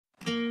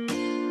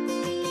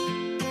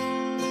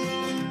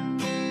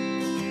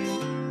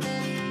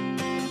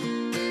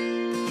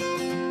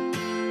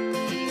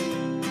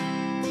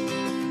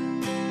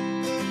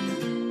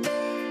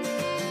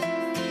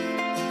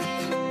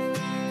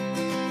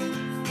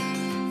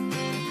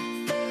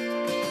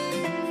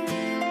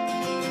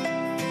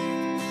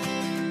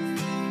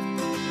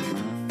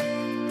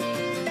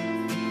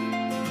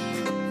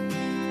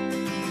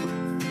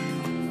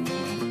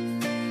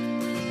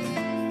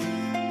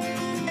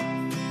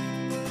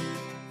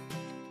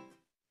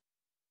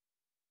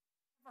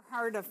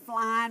Heard of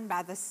flying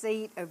by the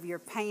seat of your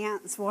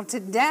pants? Well,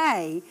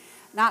 today,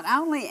 not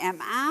only am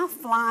I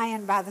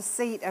flying by the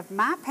seat of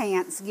my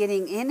pants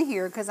getting in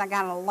here because I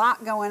got a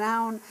lot going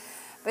on,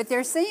 but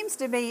there seems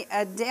to be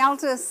a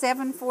Delta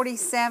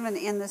 747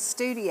 in the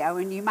studio,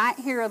 and you might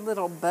hear a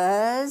little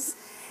buzz,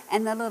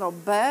 and the little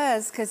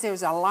buzz because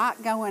there's a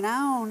lot going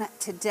on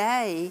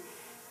today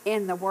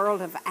in the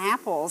world of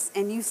apples.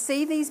 And you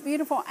see these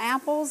beautiful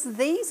apples?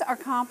 These are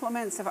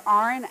compliments of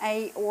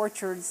R&A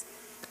Orchards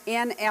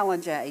in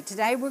Ellijay.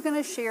 Today we're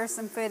going to share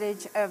some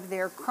footage of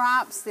their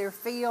crops, their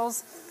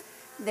fields,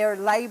 their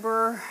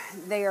labor,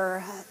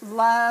 their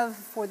love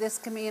for this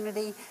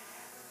community.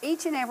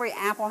 Each and every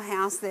apple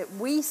house that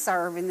we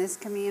serve in this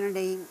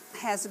community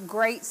has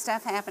great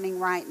stuff happening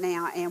right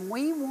now, and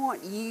we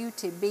want you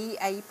to be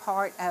a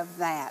part of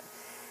that.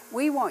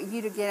 We want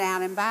you to get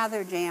out and buy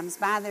their jams,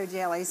 buy their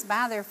jellies,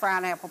 buy their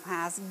fried apple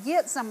pies,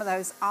 get some of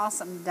those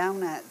awesome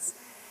donuts.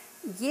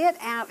 Get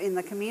out in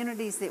the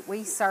communities that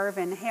we serve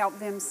and help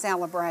them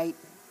celebrate.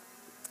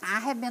 I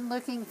have been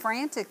looking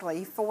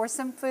frantically for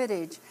some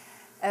footage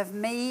of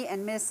me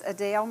and Miss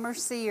Adele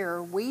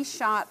Mercier. We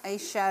shot a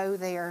show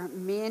there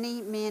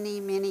many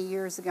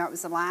years ago. It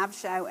was a live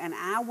show, and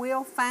I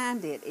will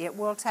find it. It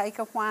will take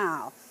a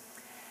while.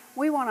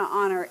 We want to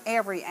honor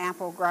every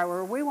apple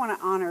grower. We want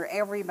to honor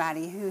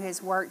everybody who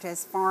has worked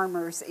as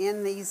farmers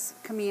in these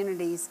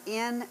communities,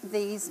 in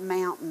these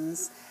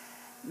mountains,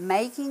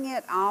 making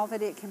it all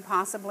that it can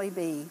possibly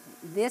be.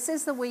 This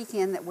is the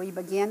weekend that we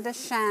begin to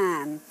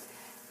shine.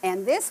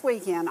 And this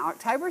weekend,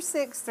 October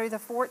 6th through the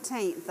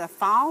 14th, the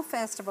Fall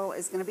Festival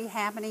is going to be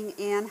happening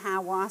in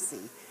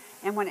Hiwassee.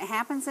 And when it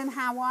happens in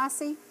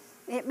Hiwassee,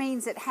 it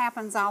means it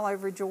happens all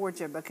over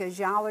Georgia, because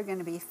y'all are going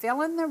to be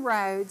filling the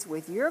roads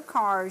with your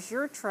cars,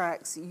 your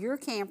trucks, your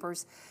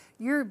campers,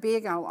 your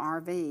big old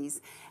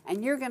RVs.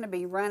 And you're going to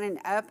be running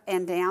up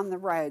and down the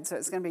road. So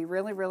it's going to be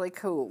really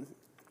cool.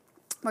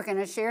 We're going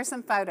to share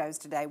some photos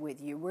today with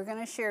you. We're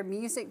going to share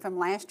music from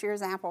last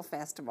year's Apple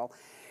Festival.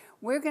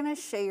 We're going to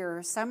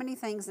share so many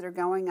things that are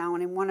going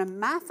on, and one of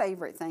my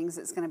favorite things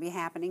that's going to be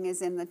happening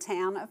is in the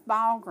town of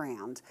Ball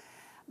Ground.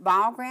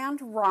 Ball Ground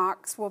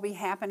Rocks will be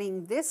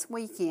happening this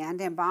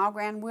weekend, and Ball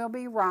Ground will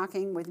be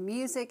rocking with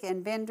music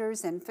and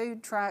vendors and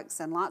food trucks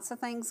and lots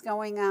of things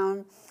going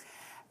on.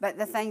 But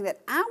the thing that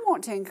I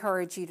want to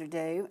encourage you to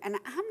do, and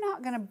I'm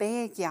not going to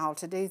beg y'all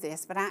to do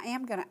this, but I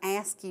am going to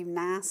ask you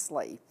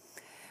nicely.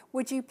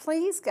 Would you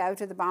please go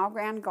to the Ball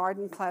Ground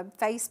Garden Club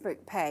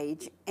Facebook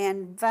page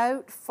and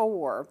vote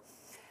for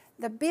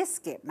the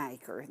Biscuit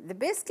Maker. The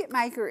Biscuit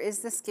Maker is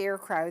the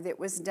scarecrow that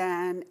was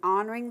done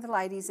honoring the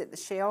ladies at the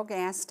Shell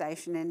gas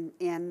station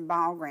in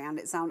Ball Ground.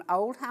 It's on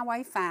Old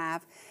Highway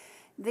 5.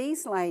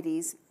 These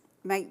ladies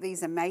make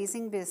these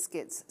amazing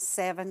biscuits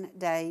 7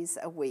 days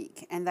a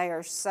week, and they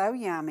are so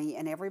yummy,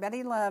 and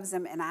everybody loves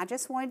them, and I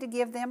just wanted to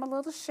give them a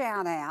little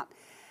shout out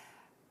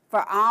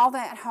for all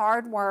that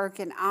hard work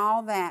and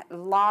all that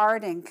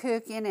lard and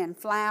cooking and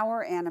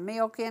flour and a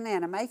milking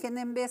and a making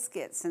them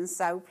biscuits. And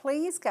so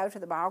please go to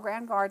the Ball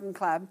Ground Garden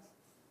Club.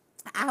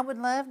 I would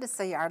love to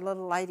see our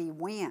little lady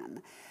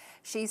win.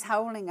 She's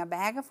holding a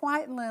bag of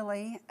white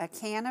lily, a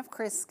can of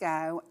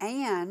Crisco,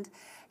 and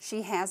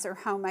she has her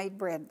homemade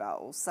bread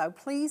bowls. So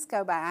please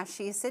go by.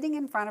 She is sitting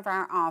in front of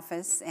our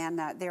office, and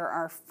there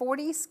are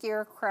 40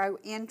 scarecrow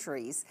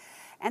entries.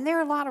 And there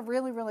are a lot of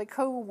really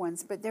cool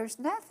ones, but there's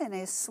nothing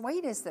as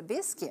sweet as the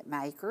Biscuit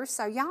Maker,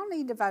 so y'all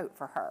need to vote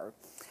for her.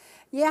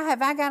 Yeah,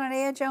 have I got an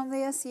edge on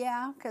this?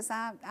 Yeah, because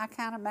I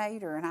kind of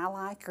made her and I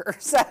like her.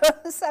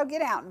 So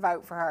get out and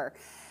vote for her.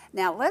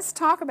 Now let's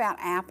talk about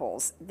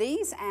apples.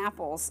 These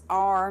apples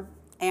are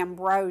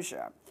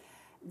ambrosia.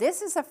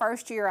 This is the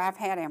first year I've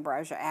had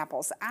ambrosia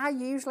apples. I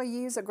usually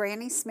use a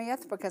Granny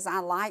Smith because I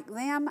like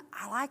them.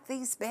 I like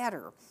these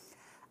better.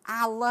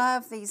 I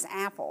love these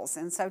apples,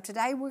 and so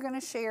today we're going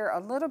to share a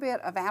little bit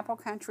of apple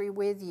country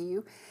with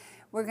you.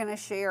 We're going to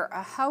share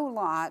a whole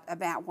lot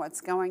about what's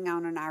going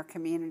on in our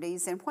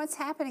communities, and what's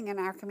happening in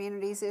our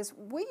communities is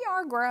we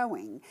are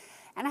growing.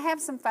 And I have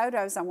some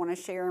photos I want to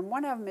share, and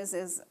one of them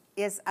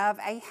is of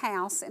a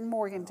house in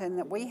Morganton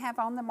that we have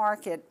on the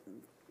market.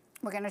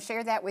 We're going to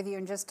share that with you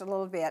in just a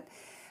little bit.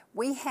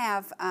 We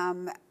have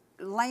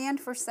land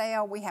for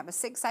sale. We have a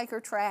 6-acre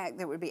tract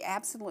that would be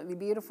absolutely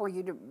beautiful.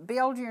 You to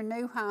build your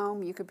new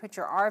home. You could put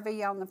your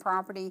RV on the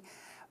property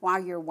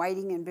while you're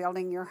waiting and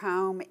building your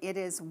home. It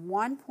is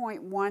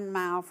 1.1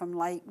 mile from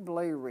Lake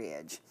Blue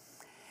Ridge.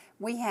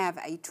 We have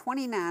a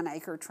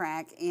 29-acre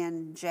tract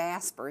in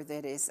Jasper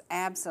that is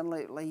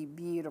absolutely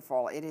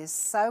beautiful. It is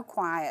so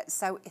quiet.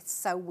 It's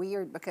so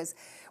weird because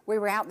we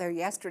were out there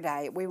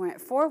yesterday. We went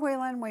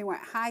four-wheeling, we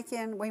went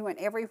hiking, we went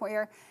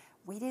everywhere.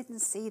 We didn't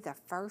see the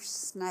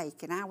first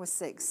snake, and I was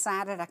so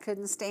excited I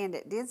couldn't stand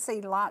it. Did see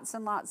lots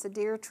and lots of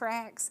deer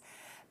tracks,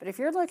 but if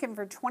you're looking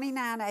for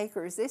 29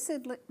 acres, this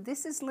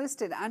is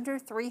listed under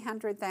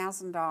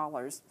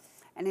 $300,000,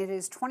 and it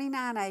is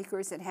 29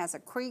 acres. It has a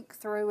creek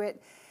through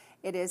it.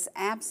 It is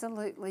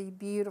absolutely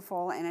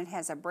beautiful, and it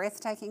has a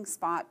breathtaking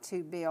spot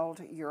to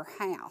build your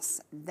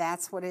house.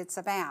 That's what it's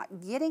about,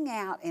 getting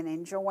out and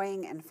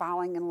enjoying and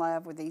falling in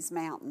love with these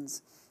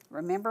mountains.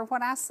 Remember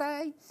what I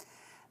say?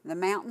 The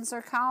mountains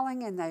are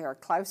calling, and they are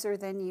closer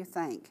than you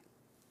think.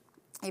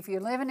 If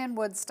you're living in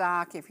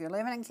Woodstock, if you're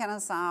living in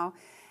Kennesaw,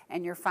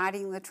 and you're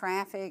fighting the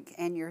traffic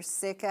and you're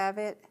sick of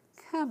it,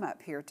 come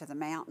up here to the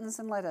mountains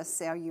and let us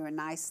sell you a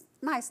nice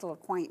little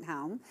quaint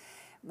home.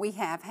 We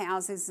have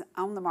houses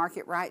on the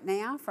market right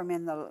now from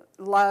in the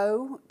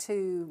low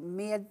to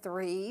mid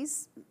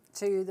threes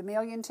to the $1.2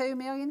 million, $1.3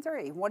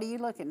 million. What are you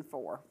looking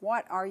for?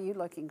 What are you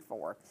looking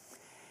for?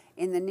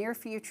 In the near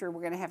future,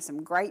 we're going to have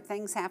some great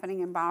things happening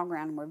in Ball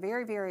Ground. We're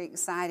very, very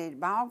excited.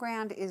 Ball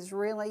Ground is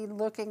really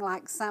looking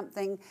like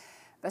something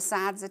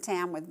besides a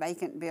town with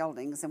vacant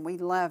buildings, and we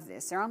love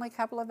this. There are only a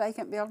couple of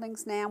vacant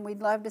buildings now, and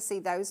we'd love to see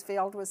those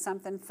filled with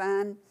something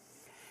fun.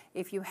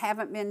 If you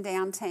haven't been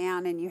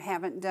downtown and you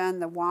haven't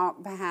done the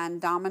walk behind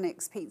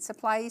Dominic's Pizza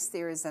Place,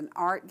 there is an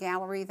art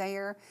gallery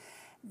there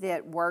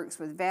that works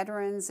with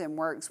veterans and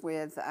works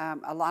with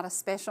a lot of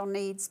special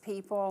needs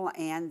people,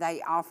 and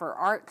they offer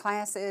art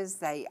classes.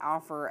 They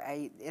offer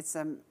it's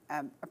a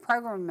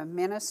program of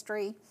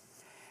ministry.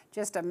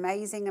 Just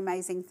amazing,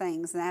 amazing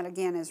things. And that,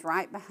 again, is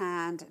right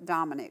behind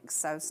Dominic's.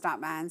 So stop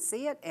by and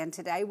see it. And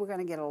today we're going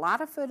to get a lot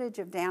of footage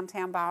of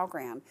downtown Ball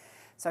Ground.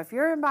 So if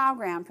you're in Ball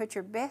Ground, put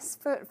your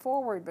best foot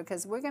forward,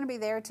 because we're going to be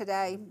there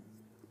today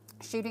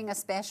shooting a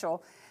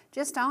special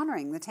just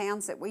honoring the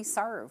towns that we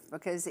serve,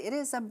 because it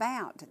is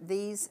about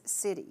these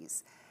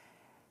cities.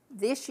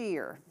 This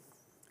year,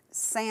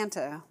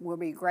 Santa will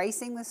be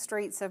gracing the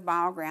streets of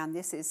Ball Ground.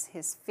 This is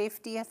his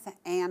 50th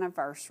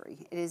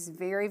anniversary. It is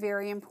very,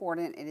 very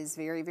important. It is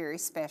very, very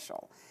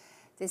special.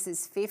 This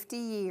is 50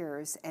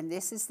 years, and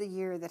this is the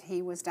year that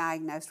he was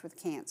diagnosed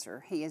with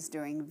cancer. He is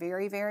doing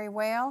very, very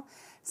well.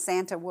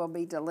 Santa will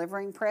be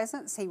delivering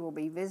presents. He will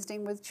be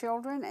visiting with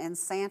children, and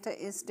Santa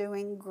is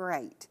doing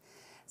great.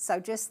 So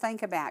just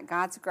think about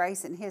God's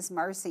grace and His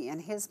mercy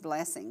and His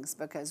blessings,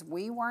 because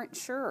we weren't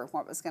sure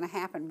what was going to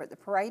happen. But the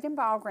parade in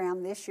Ball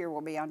Ground this year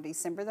will be on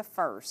December the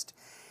 1st.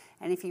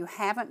 And if you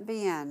haven't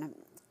been,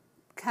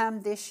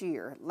 come this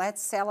year.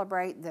 Let's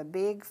celebrate the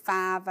big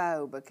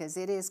 5-0, because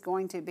it is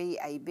going to be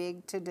a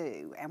big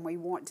to-do. And we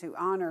want to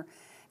honor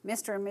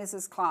Mr. and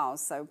Mrs.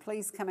 Claus. So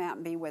please come out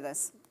and be with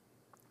us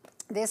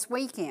this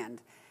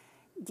weekend.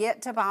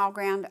 Get to Ball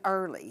Ground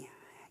early.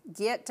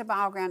 Get to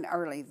Ball Ground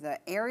early. The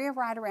area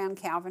right around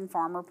Calvin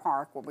Farmer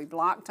Park will be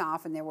blocked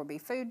off, and there will be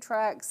food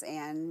trucks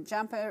and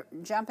jumping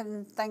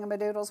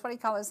thingamadoodles. What do you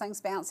call those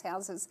things? Bounce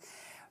houses.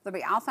 There'll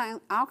be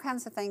all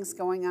kinds of things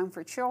going on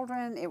for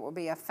children. It will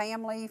be a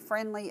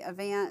family-friendly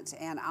event,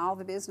 and all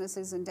the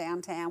businesses in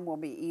downtown will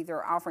be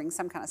either offering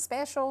some kind of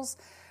specials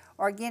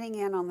or getting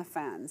in on the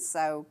fun.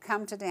 So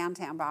come to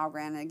downtown Ball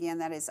Ground. And again,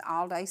 that is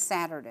all day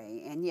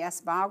Saturday. And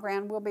yes, Ball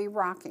Ground will be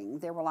rocking.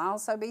 There will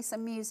also be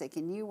some music,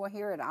 and you will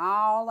hear it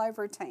all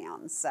over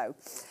town. So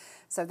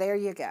there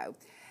you go.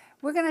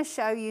 We're going to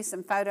show you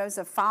some photos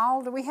of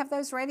fall. Do we have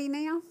those ready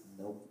now?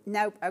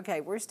 Nope.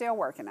 Okay, we're still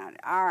working on it.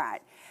 All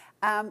right.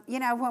 You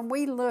know, when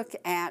we look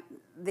at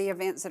the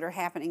events that are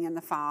happening in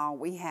the fall,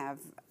 we have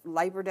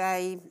Labor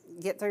Day,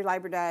 get through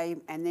Labor Day,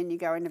 and then you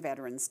go into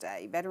Veterans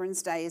Day.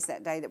 Veterans Day is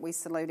that day that we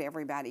salute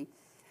everybody.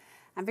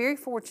 I'm very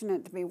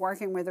fortunate to be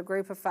working with a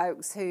group of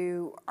folks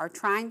who are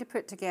trying to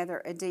put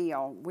together a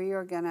deal. We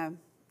are going to,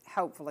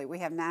 hopefully, we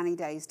have 90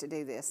 days to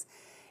do this.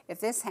 If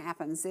this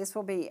happens, this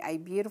will be a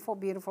beautiful,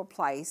 beautiful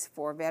place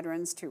for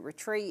veterans to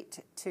retreat,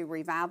 to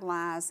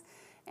revitalize,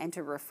 and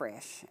to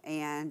refresh.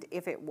 And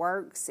if it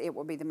works, it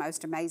will be the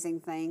most amazing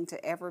thing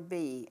to ever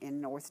be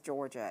in North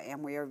Georgia.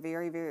 And we are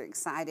very, very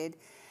excited.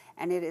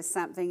 And it is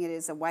something, it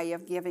is a way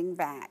of giving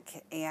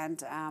back.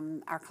 And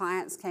our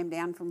clients came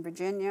down from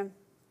Virginia,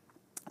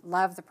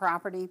 love the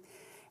property,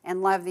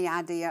 and love the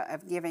idea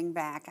of giving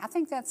back. I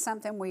think that's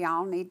something we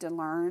all need to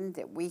learn,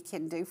 that we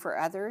can do for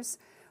others,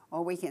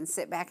 or we can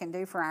sit back and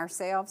do for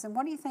ourselves. And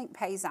what do you think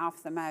pays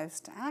off the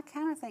most? I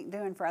kind of think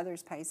doing for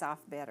others pays off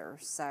better.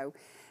 So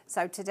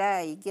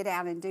today, get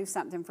out and do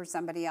something for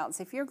somebody else.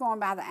 If you're going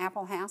by the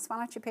Apple House, why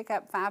don't you pick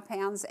up 5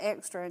 pounds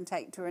extra and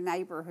take to a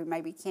neighbor who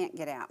maybe can't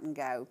get out and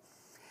go?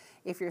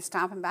 If you're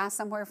stopping by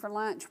somewhere for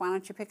lunch, why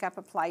don't you pick up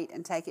a plate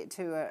and take it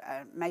to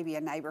maybe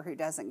a neighbor who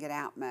doesn't get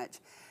out much?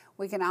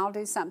 We can all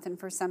do something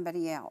for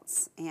somebody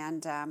else.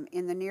 And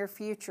in the near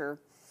future,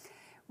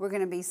 we're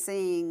going to be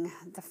seeing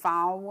the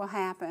fall will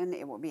happen.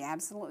 It will be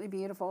absolutely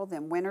beautiful.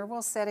 Then winter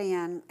will set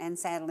in, and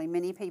sadly,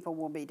 many people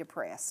will be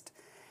depressed.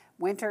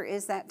 Winter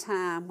is that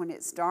time when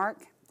it's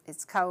dark,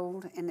 it's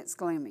cold, and it's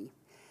gloomy,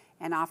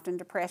 and often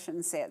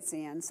depression sets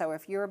in. So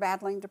if you're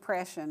battling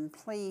depression,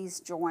 please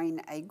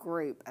join a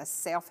group, a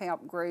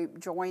self-help group.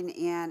 Join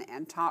in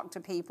and talk to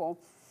people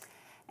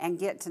and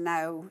get to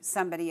know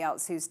somebody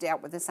else who's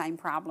dealt with the same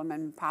problem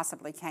and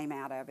possibly came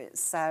out of it.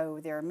 So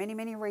there are many,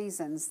 many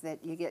reasons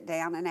that you get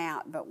down and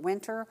out, but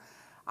winter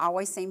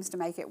always seems to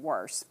make it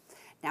worse.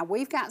 Now,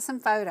 we've got some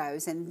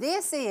photos, and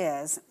this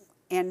is,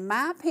 in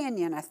my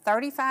opinion,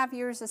 35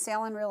 years of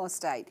selling real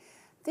estate.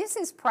 This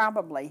is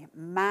probably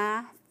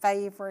my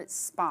favorite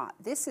spot.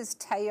 This is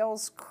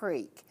Tails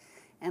Creek.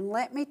 And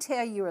let me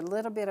tell you a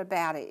little bit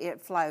about it. It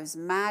flows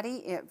mighty,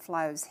 it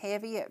flows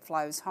heavy, it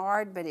flows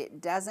hard, but it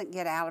doesn't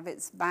get out of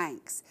its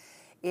banks.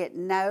 It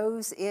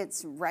knows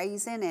it's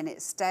raising and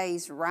it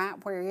stays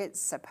right where it's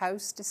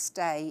supposed to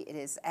stay. It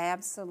is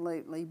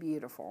absolutely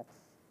beautiful.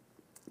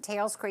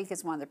 Tails Creek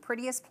is one of the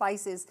prettiest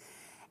places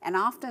and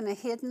often a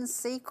hidden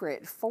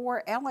secret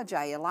for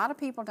Ellijay. A lot of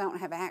people don't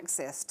have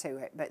access to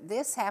it, but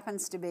this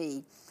happens to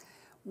be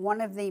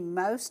one of the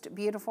most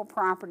beautiful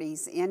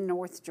properties in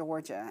North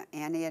Georgia,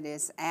 and it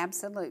is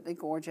absolutely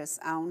gorgeous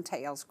on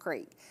Tails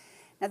Creek.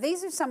 Now,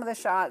 these are some of the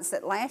shots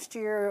that last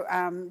year,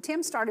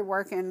 Tim started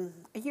working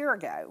a year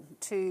ago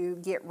to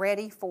get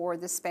ready for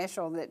the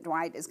special that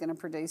Dwight is going to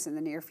produce in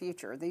the near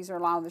future. These are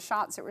a lot of the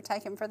shots that were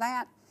taken for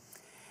that,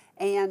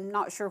 and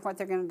not sure what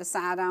they're going to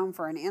decide on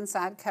for an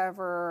inside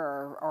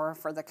cover or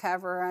for the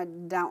cover. I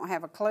don't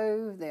have a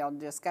clue. They'll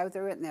just go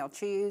through it and they'll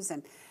choose.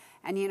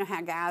 And you know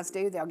how guys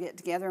do, they'll get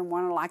together and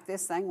one will like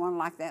this thing, one will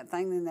like that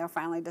thing, then they'll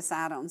finally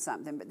decide on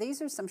something. But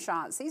these are some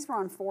shots. These were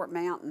on Fort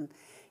Mountain.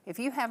 If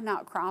you have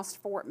not crossed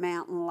Fort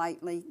Mountain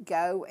lately,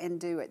 go and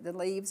do it. The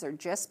leaves are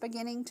just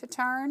beginning to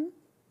turn,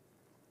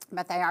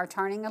 but they are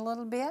turning a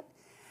little bit.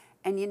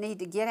 And you need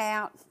to get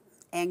out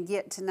and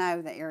get to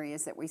know the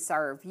areas that we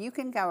serve. You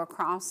can go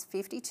across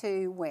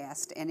 52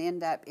 West and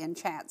end up in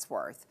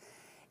Chatsworth.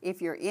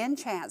 If you're in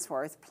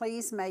Chatsworth,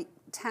 please make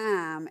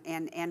time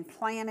and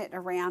plan it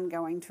around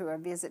going to a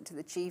visit to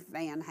the Chief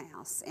Van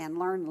House and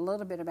learn a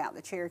little bit about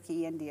the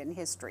Cherokee Indian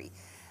history.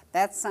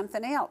 That's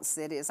something else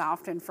that is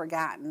often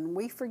forgotten.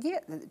 We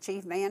forget that the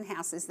Chief Van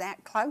House is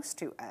that close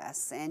to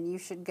us, and you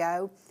should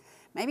go,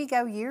 maybe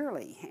go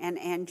yearly,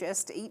 and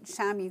just each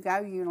time you go,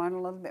 you learn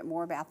a little bit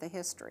more about the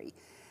history.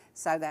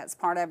 So that's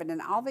part of it,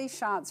 and all these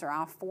shots are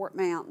off Fort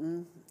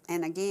Mountain,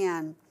 and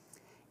again,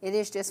 it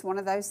is just one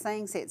of those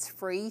things. It's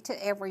free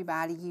to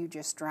everybody. You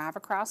just drive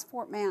across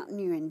Fort Mountain.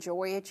 You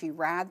enjoy it. You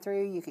ride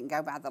through. You can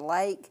go by the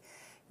lake.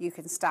 You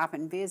can stop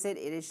and visit.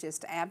 It is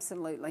just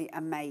absolutely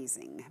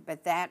amazing.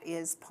 But that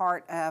is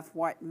part of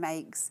what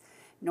makes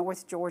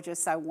North Georgia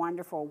so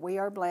wonderful. We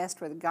are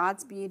blessed with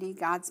God's beauty,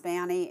 God's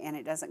bounty, and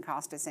it doesn't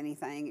cost us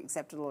anything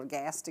except a little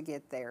gas to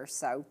get there.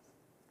 So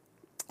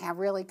how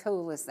really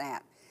cool is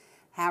that?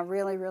 How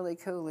really, really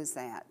cool is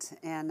that?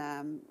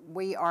 And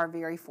we are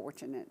very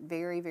fortunate,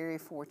 very, very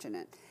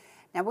fortunate.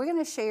 Now, we're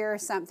going to share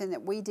something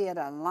that we did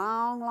a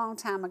long, long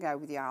time ago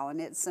with y'all,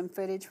 and it's some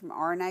footage from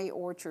R&A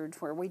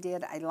Orchards where we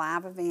did a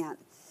live event.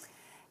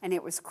 And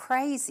it was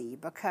crazy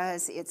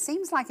because it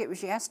seems like it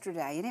was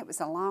yesterday, and it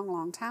was a long,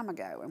 long time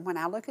ago. And when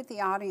I look at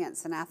the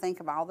audience and I think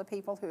of all the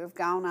people who have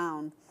gone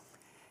on,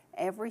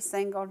 every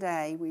single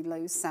day we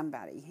lose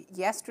somebody.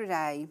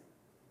 Yesterday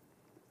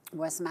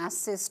was my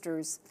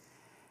sister's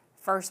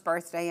first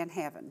birthday in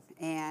heaven,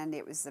 and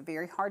it was a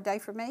very hard day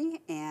for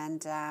me,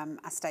 and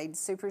I stayed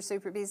super,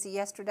 super busy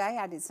yesterday.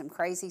 I did some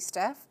crazy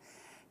stuff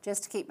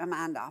just to keep my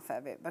mind off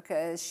of it,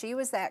 because she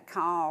was that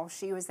call,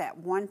 she was that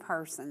one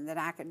person that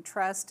I could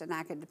trust and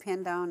I could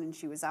depend on, and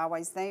she was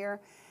always there,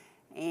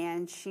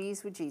 and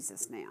she's with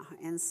Jesus now,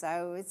 and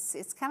so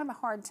it's kind of a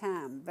hard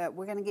time, but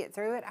we're going to get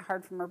through it. I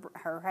heard from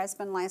her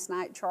husband last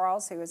night,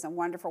 Charles, who is a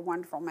wonderful,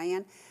 wonderful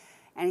man.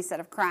 And he said,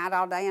 I've cried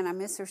all day and I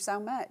miss her so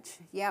much.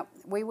 Yep,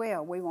 we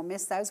will. We will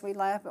miss those we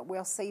love, but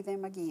we'll see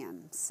them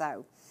again.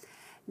 So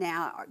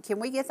now, can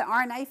we get the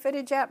R&A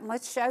footage up and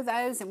let's show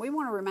those? And we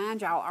want to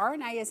remind y'all,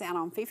 R&A is out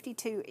on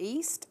 52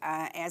 East,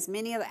 as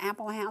many of the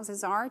apple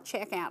houses are.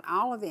 Check out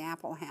all of the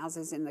apple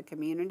houses in the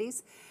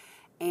communities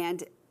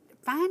and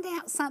find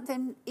out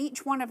something.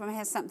 Each one of them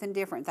has something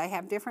different. They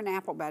have different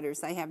apple butters.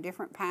 They have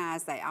different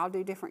pies. They all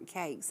do different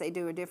cakes. They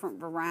do a different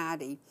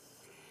variety.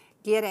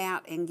 Get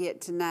out and get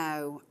to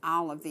know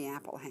all of the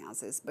apple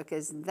houses,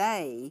 because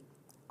they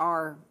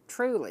are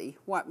truly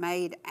what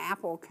made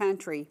Apple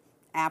Country,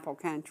 Apple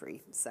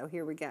Country. So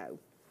here we go.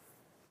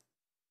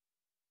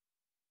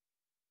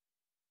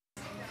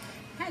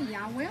 Hey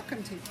y'all,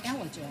 welcome to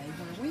Ellijay,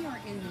 where we are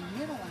in the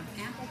middle of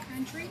Apple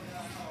Country.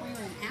 We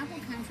are in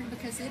Apple Country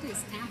because it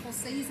is apple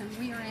season.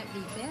 We are at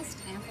the best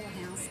apple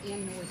house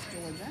in North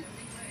Georgia.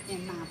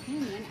 In my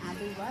opinion, I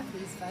do love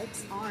these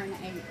folks,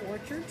 R&A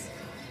Orchards.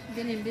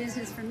 Been in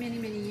business for many,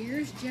 many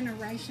years,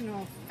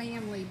 generational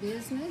family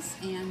business,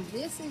 and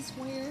this is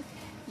where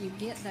you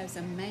get those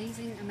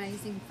amazing,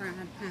 amazing fried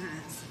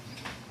pies.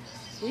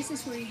 This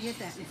is where you get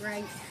that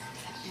great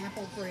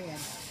apple bread.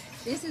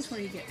 This is where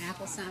you get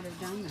apple cider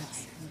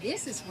donuts.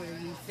 This is where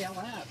you fill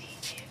up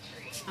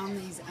on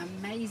these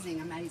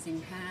amazing,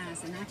 amazing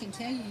pies. And I can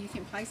tell you, you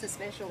can place a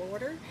special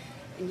order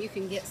and you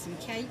can get some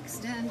cakes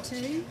done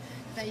too.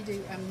 They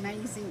do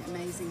amazing,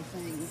 amazing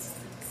things.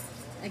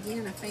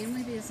 Again, a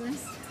family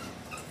business.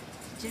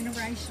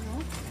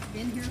 Generational,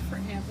 been here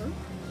forever,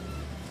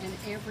 and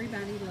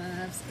everybody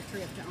loves a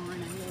trip to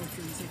R&A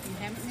Orchards. If you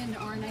haven't been to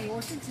R&A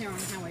Orchards, they're on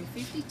Highway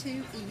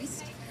 52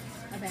 East,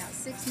 about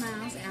 6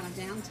 miles out of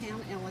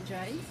downtown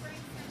Ellijay.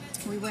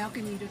 We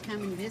welcome you to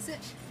come and visit.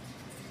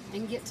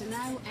 and get to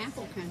know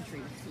apple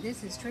country.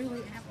 This is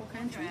truly apple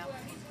country,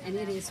 and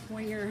it is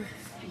where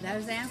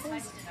those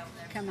apples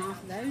come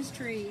off those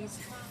trees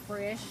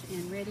fresh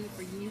and ready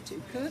for you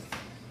to cook,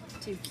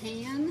 to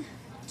can,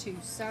 to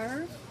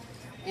serve.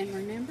 And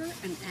remember,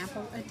 an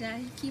apple a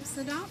day keeps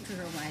the doctor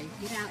away.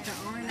 Get out to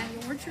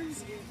RNA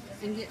Orchards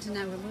and get to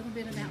know a little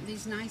bit about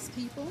these nice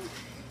people,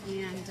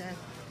 and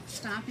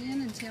stop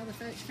in and tell the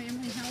Foch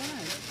family hello.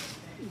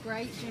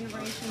 Great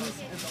generations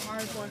of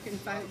hard-working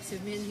folks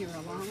have been here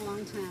a long,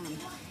 long time.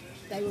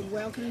 They would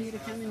welcome you to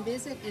come and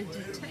visit and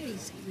to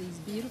taste these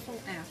beautiful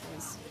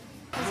apples.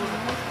 As we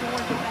look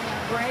forward to they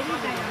are ready,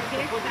 they are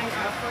picked, they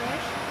are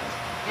fresh,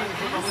 and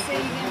I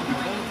see them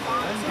bringing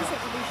boxes that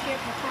will be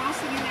shipped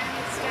across the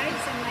United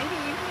States and maybe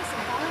even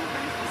some foreign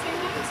countries. Who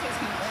knows who's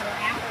going to order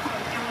apples from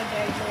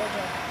Ellijay,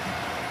 Georgia?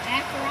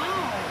 After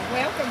all,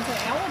 welcome to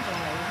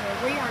Ellijay, where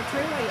we are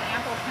truly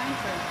apple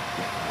country.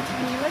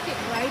 When you look at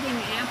grading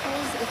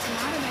apples, it's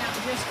not about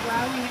just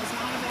growing, it's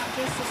not about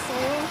just the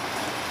soil.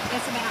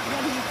 It's about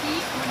what do you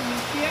keep, what do you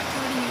ship,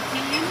 what do you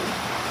can,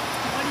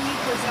 what do you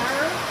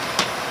preserve.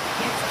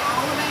 It's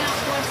all about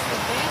what's the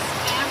best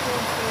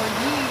apple for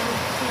you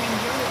to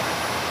enjoy.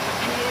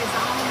 And it is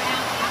all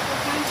about apple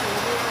country.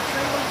 We are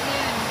truly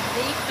in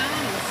the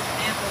finest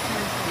apple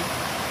country.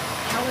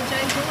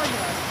 Ellijay,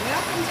 Georgia.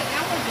 Welcome to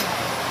Ellijay.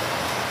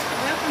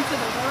 Welcome to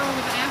the world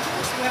of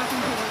apples.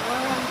 Welcome to the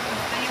world of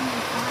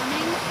family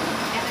farming.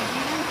 And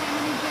again, how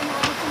many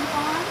generation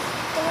farms?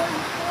 Four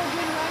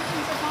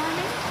generations of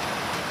farming.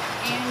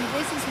 And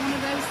this is one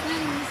of those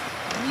things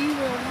you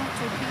will want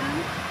to come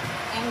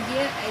and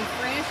get a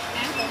fresh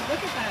apple.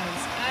 Look at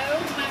those. Oh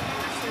my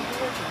gosh, they're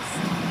gorgeous.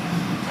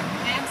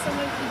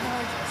 Absolutely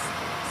gorgeous.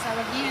 So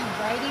again,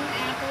 grading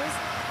apples,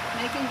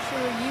 making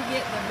sure you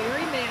get the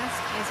very best,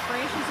 as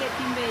fresh as it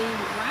can be,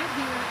 right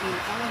here in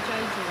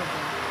Ellijay,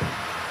 Georgia.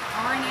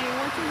 RNA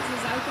Orchards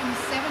is open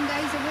 7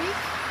 days a week.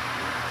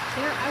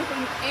 They're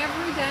open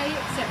every day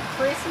except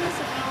Christmas,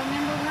 if I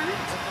remember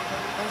right.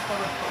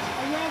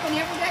 Are you open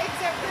every day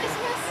except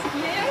Christmas?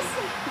 Yes,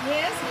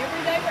 yes,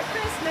 every day but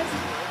Christmas.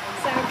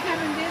 So come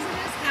and visit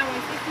us,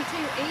 Highway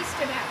 52 East,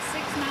 about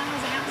 6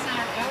 miles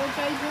outside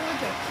Ellijay,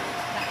 Georgia.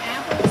 The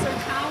apples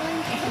are calling,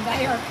 and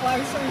they are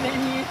closer than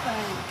you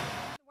think.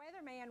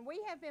 Weatherman, we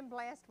have been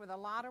blessed with a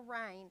lot of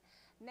rain.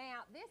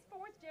 Now, this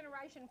fourth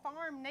generation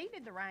farm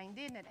needed the rain,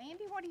 didn't it?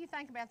 Andy, what do you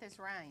think about this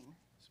rain?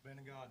 It's been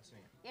a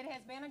godsend. It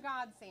has been a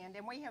godsend,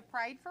 and we have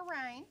prayed for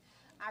rain.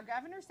 Our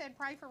governor said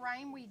pray for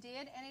rain. We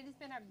did, and it has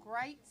been a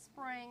great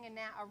spring and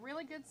now a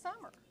really good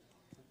summer.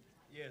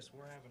 Yes,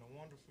 we're having a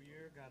wonderful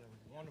year, got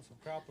a wonderful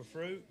crop of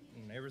fruit,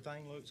 and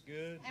everything looks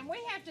good. And we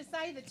have to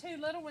say the two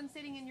little ones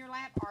sitting in your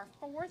lap are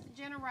fourth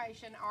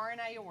generation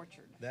RNA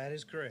Orchard. That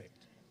is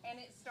correct. And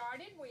it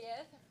started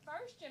with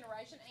first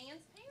generation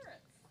Ann's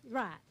parents.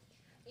 Right.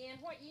 In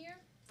what year?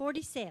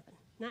 47.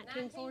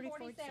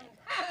 1947.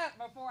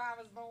 Before I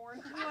was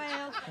born.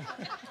 Well,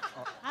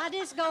 I'll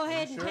just go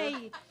ahead and tell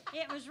you,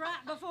 it was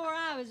right before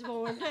I was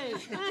born, too.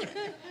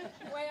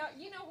 Well,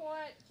 you know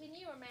what? Can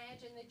you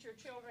imagine that your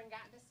children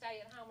got to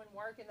stay at home and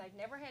work, and they've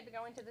never had to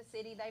go into the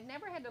city? They've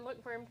never had to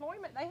look for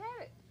employment. They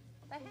had it.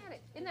 They had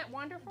it. Isn't that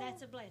wonderful?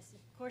 That's a blessing.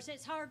 Of course,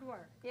 it's hard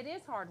work. It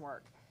is hard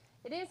work.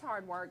 It is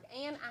hard work.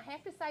 And I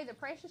have to say, the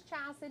precious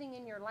child sitting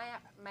in your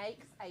lap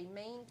makes a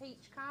mean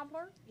peach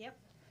cobbler. Yep.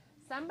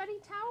 Somebody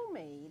told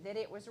me that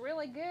it was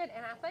really good,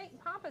 and I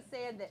think Papa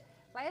said that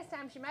last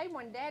time she made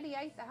one, Daddy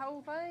ate the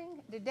whole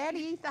thing. Did Daddy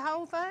eat the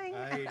whole thing?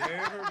 I ate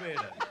every bit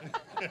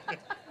of it.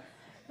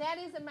 That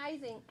is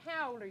amazing.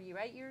 How old are you?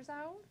 8 years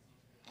old?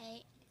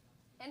 8.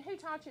 And who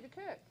taught you to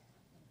cook?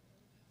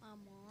 My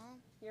mom.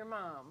 Your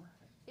mom.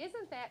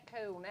 Isn't that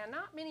cool? Now,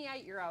 not many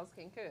 8-year-olds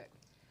can cook.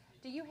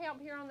 Do you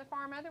help here on the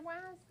farm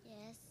otherwise?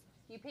 Yes.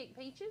 You pick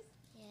peaches?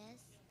 Yes.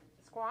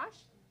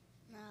 Squash?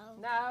 No.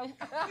 No.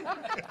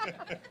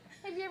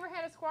 Have you ever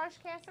had a squash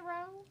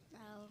casserole? No.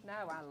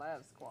 No, I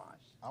love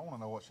squash. I want to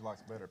know what she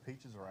likes better,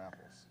 peaches or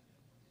apples.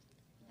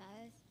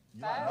 Both.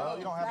 You don't know?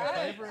 You don't have a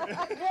favorite?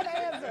 Good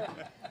answer.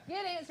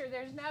 Good answer.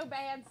 There's no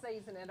bad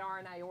season at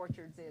RNA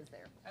Orchards, is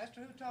there? Asked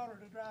her who taught her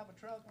to drive a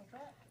truck and a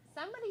tractor.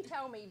 Somebody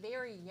told me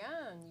very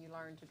young you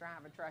learned to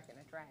drive a truck and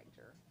a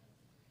tractor.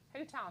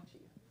 Who taught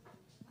you?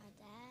 My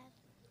dad.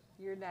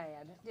 Your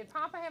dad. Did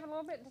Papa have a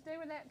little bit to do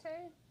with that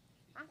too?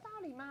 I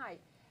thought he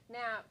might.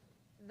 Now,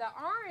 the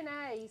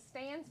RNA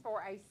stands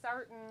for a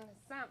certain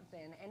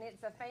something, and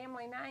it's a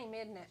family name,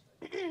 isn't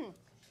it?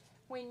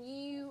 When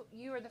you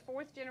are the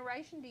fourth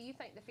generation, do you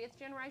think the fifth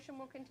generation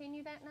will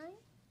continue that name?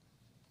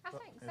 I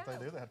think so. If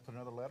they do, they have to put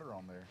another letter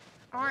on there.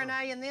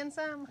 RNA and then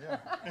some? Yeah.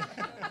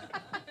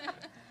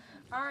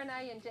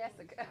 RNA and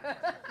Jessica,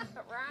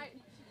 right?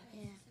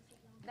 Yeah.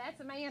 That's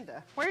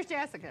Amanda. Where's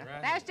Jessica?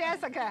 Right. That's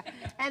Jessica.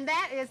 And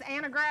that is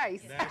Anna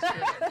Grace. That's it.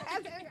 That's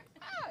Anna,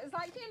 oh, it's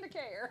like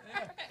KinderCare.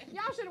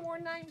 Y'all should have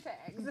worn name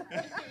tags.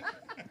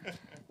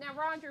 Now, Now,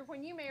 Roger,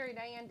 when you married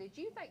Ann, did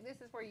you think this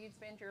is where you'd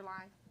spend your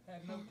life?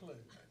 Had no clue.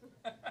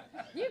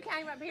 You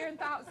came up here and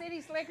thought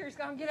City Slicker's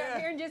gonna get up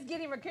here and just get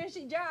him a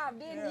cushy job,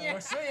 didn't you?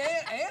 Well, see,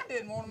 Ann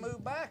didn't want to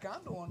move back.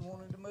 I'm the one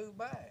wanting to move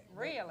back.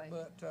 Really?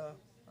 But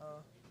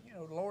you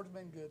know, the Lord's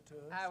been good to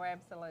us. Oh,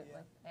 absolutely,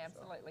 Yeah,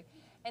 absolutely.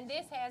 And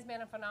this has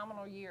been a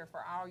phenomenal year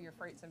for all your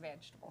fruits and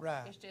vegetables.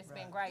 Right, It's just right.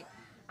 been great.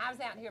 I was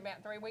out here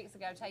about 3 weeks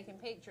ago taking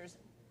pictures.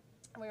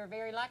 We were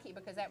very lucky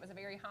because that was a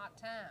very hot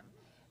time.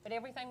 But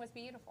everything was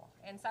beautiful,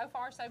 and so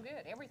far so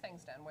good.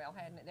 Everything's done well,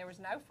 hadn't it? There was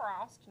no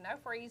frost, no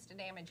freeze to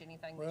damage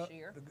anything Well, this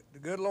year. the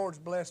good Lord's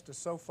blessed us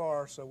so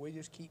far, so we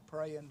just keep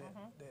praying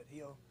that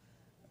He'll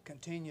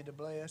continue to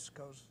bless,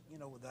 because, you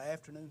know, with the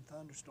afternoon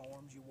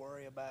thunderstorms, you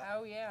worry about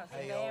Oh yeah, some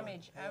hail and-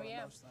 damage. hail Oh and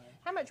yeah. those things.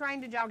 How much rain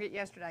did y'all get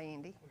yesterday,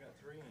 Andy? We got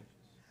 3 inches.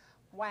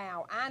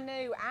 Wow, I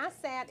knew. I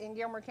sat in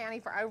Gilmer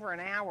County for over an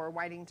hour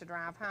waiting to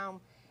drive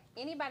home.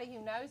 Anybody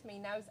who knows me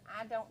knows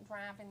I don't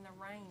drive in the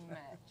rain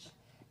much.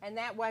 And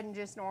that wasn't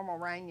just normal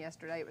rain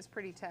yesterday. It was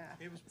pretty tough.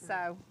 It was pretty,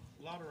 So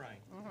a lot of rain.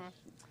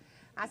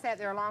 I sat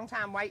there a long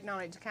time waiting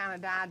on it to kind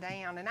of die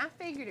down, and I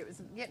figured it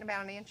was getting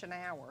about 1 inch an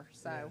hour.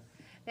 So,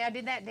 now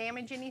did that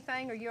damage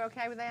anything? Are you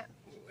okay with that?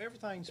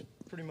 Everything's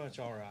pretty much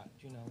all right.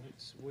 You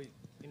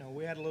know,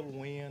 we had a little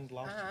wind,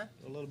 lost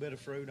a little bit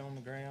of fruit on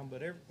the ground,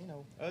 but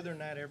other than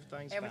that,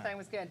 everything's Everything fine.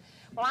 was good.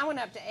 Well, I went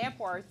up to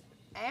Epworth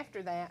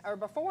after that, or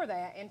before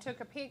that, and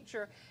took a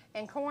picture,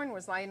 and corn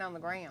was laying on the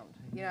ground.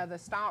 You know, the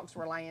stalks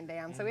were laying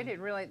down, so it had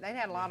really, they'd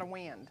had a lot of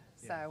wind.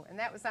 So, and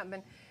that was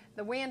something,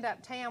 the wind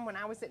uptown when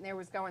I was sitting there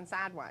was going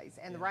sideways,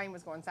 and the rain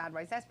was going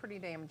sideways. That's pretty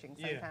damaging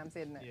sometimes,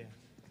 isn't it? Yeah.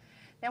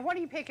 Now, what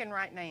are you picking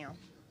right now?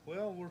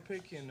 Well, we're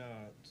picking,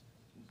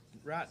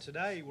 right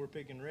today, we're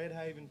picking Red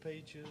Haven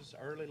peaches,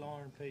 Early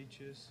Lauren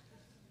peaches.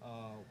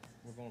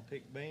 We're going to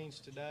pick beans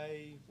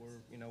today.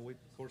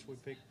 Of course, we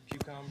pick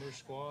cucumbers,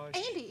 squash.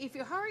 Andy, if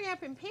you hurry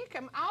up and pick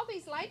them, all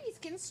these ladies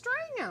can string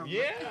them.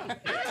 Yeah.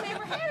 I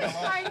never had a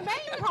string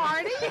bean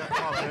party.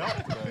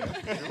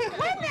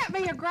 Wouldn't that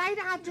be a great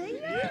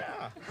idea?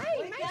 Yeah.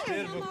 Hey, man.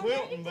 Instead of a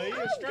quilting bee, a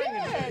Oh,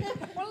 stringing bee.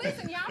 good. Well,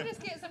 listen, y'all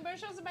just get some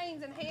bushels of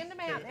beans and hand them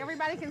out.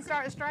 Everybody can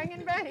start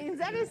stringing beans.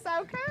 That is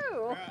so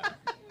cool. Right.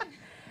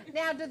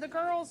 Now, do the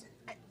girls,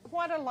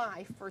 what a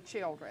life for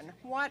children.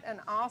 What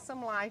an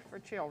awesome life for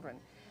children.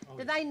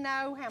 Do they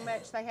know how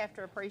much they have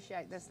to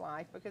appreciate this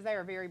life? Because they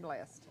are very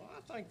blessed. Well,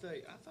 I think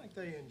they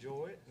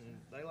enjoy it, and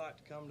they like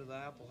to come to the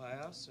Apple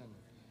House. And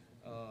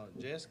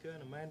Jessica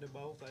and Amanda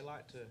both, they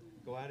like to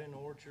go out in the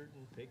orchard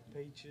and pick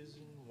peaches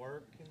and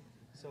work. And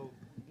so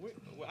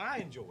I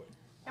enjoy it.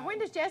 And when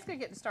does Jessica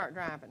get to start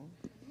driving?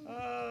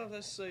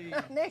 Let's see.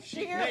 Next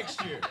year?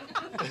 Next year.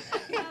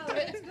 No,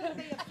 it's gonna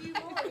be a few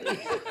more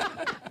years.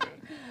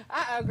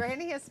 Uh-oh,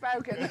 Granny has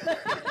spoken.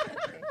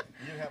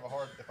 You'd have a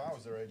hard, if I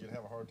was their age, you'd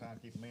have a hard time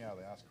keeping me out of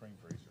the ice cream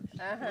freezers.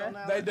 Well,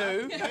 now They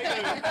do. They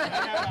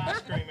have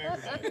ice cream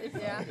every day.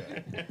 Yeah.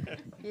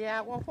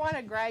 Yeah, well, what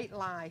a great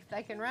life.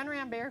 They can run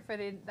around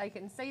barefooted, they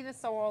can see the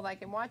soil, they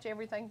can watch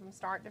everything from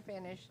start to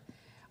finish.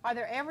 Are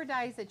there ever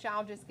days that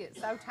y'all just get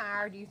so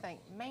tired you think,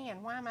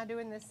 man, why am I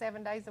doing this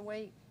 7 days a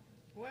week?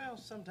 Well,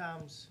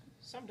 sometimes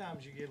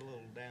you get a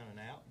little down and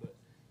out, but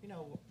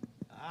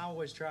I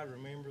always try to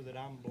remember that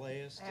I'm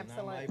blessed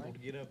Absolutely. and I'm able to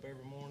get up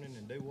every morning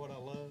and do what I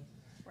love.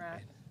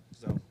 Right.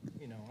 So,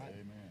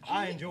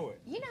 I enjoy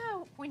it. You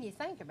know, when you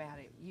think about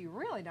it, you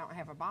really don't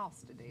have a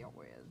boss to deal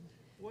with.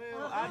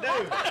 Well, I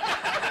do.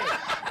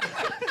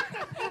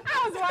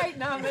 I was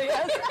waiting on this.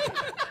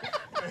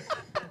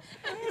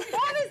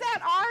 What does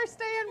that R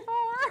stand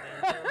for?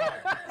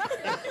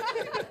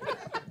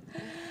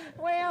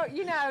 Well,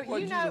 you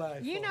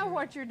know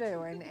what you're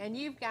doing, and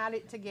you've got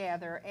it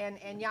together,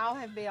 and y'all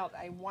have built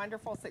a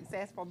wonderful,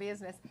 successful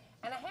business.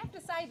 And I have to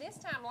say, this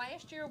time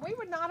last year, we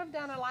would not have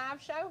done a live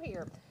show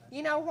here.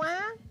 You know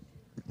why?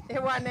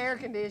 It wasn't air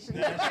conditioned.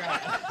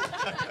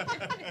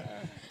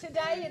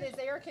 Today it is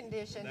air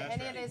conditioned,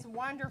 and it is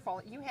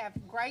wonderful. You have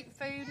great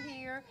food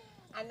here.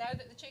 I know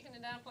that the chicken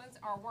and dumplings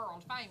are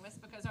world famous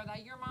because are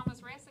they your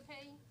mama's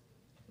recipe?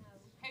 No,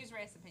 Whose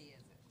recipe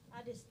is it?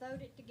 I just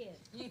throwed it together.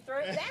 You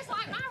threw, that's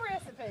like my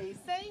recipe,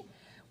 see?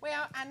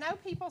 Well, I know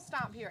people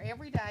stop here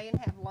every day and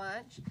have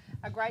lunch.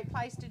 A great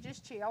place to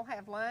just chill,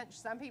 have lunch.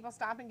 Some people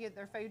stop and get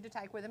their food to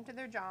take with them to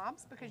their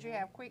jobs because you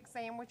have quick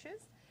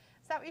sandwiches.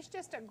 So it's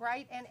just a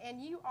great,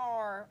 and you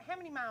are, how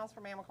many miles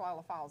from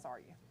Amicalola Falls are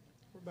you?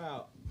 We're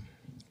about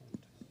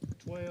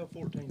 12,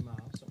 14 miles,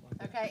 something like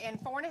that. Okay, and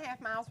 4.5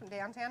 miles from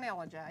downtown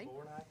Ellijay.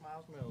 4.5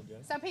 miles from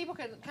Ellijay. So people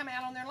could come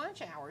out on their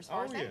lunch hour as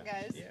far as that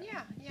yeah, goes.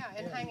 Yeah,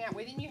 and hang out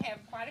with you. And you have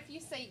quite a few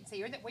seats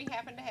here that we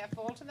happen to have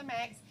full to the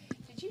max.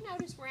 Did you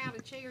notice we're out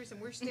of chairs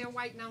and we're still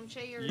waiting on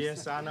chairs?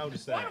 Yes, I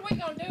noticed that. What are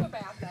we going to do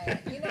about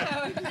that? We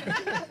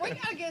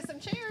got to get some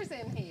chairs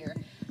in here.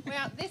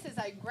 Well, this is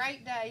a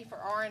great day for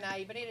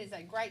RNA, but it is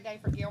a great day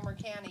for Gilmer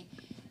County.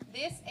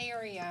 This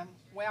area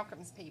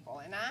welcomes people,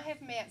 and I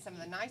have met some of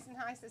the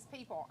nicest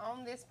people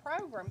on this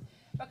program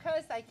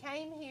because they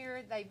came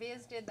here, they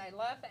visited, they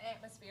love the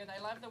atmosphere,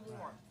 they love the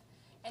warmth.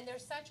 And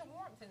there's such a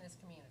warmth in this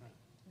community.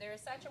 There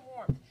is such a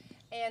warmth.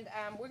 And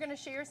we're going to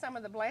share some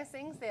of the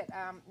blessings that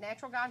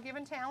natural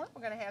God-given talent.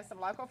 We're going to have some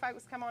local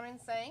folks come on and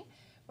sing.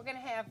 We're going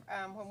to have,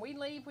 when we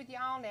leave with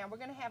y'all now, we're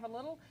going to have a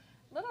little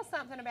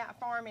something about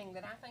farming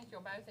that I think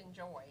you'll both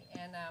enjoy.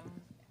 And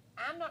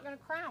I'm not going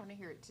to cry when I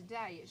hear it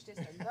today. It's just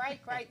a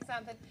great, great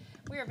something.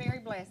 We are very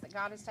blessed that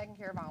God is taking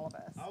care of all of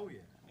us. Oh, yeah.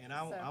 And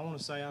I want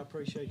to say I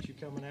appreciate you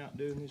coming out and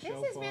doing this show for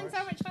us. This has been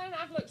so much fun.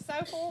 I've looked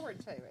so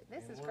forward to it.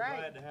 This is we're great.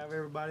 Glad to have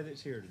everybody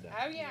that's here today.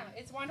 Oh, yeah.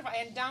 It's wonderful.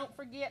 And don't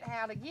forget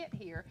how to get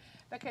here,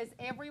 because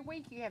every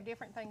week you have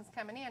different things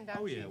coming in,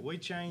 don't you? Oh, yeah. We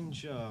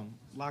change,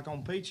 like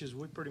on peaches,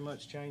 we pretty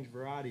much change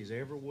varieties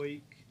every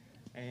week.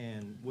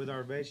 And with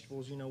our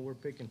vegetables, you know, we're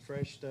picking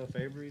fresh stuff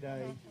every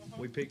day.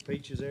 We pick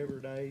peaches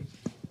every day,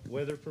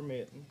 weather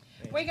permitting.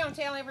 We're going to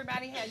tell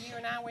everybody how you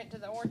and I went to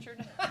the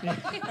orchard. I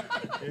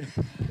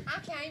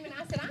came and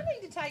I said, I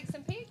need to take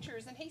some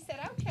pictures. And he said,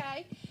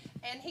 okay.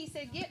 And he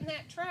said, get in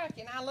that truck.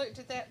 And I looked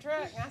at that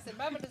truck and I said,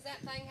 Bubba, does that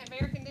thing have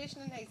air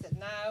conditioning? And he said,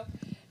 no.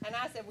 And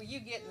I said, well, you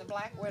get in the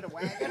black widow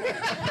wagon.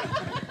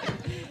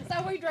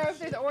 So we drove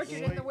through the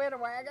orchard in the widow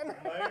wagon.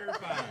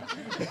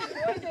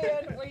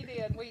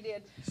 We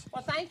did.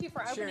 Well, thank you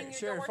for opening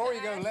your door before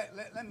you to go, us.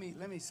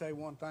 let me say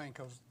one thing,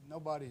 because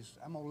I'm going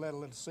to let a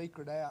little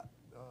secret out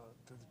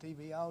to the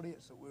TV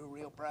audience that we're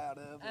real proud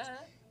of.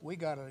 We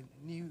got a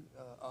new,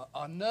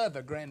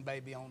 another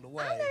grandbaby on the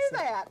way. I knew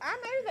that.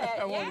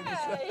 Yay.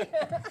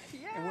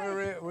 Yay. And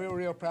we're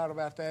real proud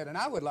about that. And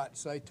I would like to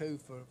say, too,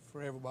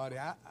 for everybody,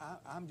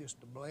 I'm just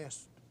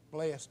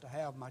blessed to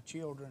have my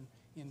children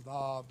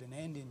involved. And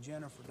Andy and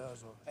Jennifer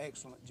does an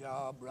excellent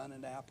job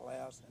running the Apple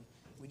House. And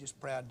we're just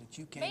proud that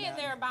you came out. Being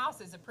their boss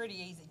is a pretty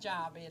easy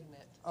job, isn't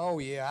it? Oh,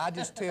 yeah. I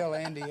just tell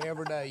Andy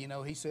every day, you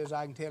know, he says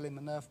I can tell him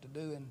enough to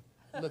do in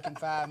looking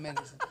 5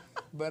 minutes.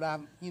 But I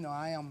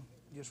am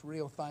just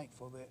real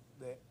thankful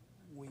that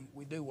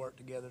we do work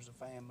together as a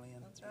family.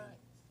 And that's right.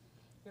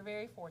 You're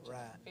very fortunate.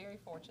 Right. Very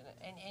fortunate.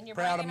 And you're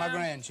proud of my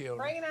grandchildren.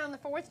 Bringing on the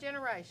 4th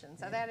generation.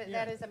 So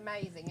that is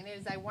amazing. And it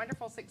is a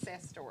wonderful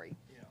success story.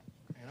 Yeah.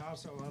 And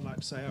also, I'd like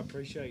to say I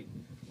appreciate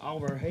all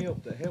of our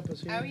help that help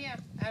us here. Oh, yeah.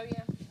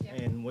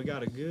 And we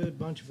got a good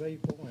bunch of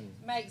people. And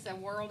makes a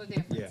world of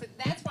difference. Yeah.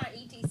 That's why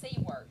ETC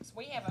works.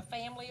 We have a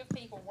family of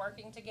people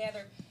working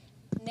together.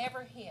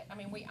 Never hit. I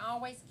mean, we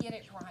always get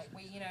it right.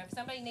 If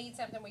somebody needs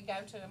something, we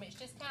go to them. It's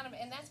just kind of,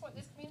 and that's what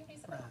this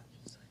community's about.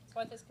 That's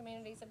what this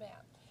community's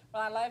about.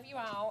 Well, I love you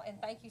all, and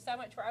thank you so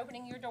much for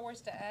opening your doors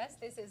to us.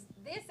 This is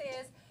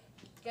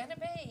gonna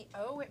be,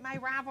 it may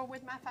rival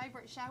with my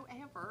favorite show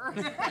ever.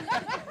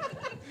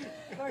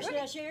 Of course,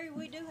 now, Cherie,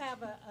 we do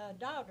have a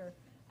daughter.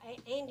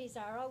 Andy's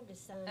our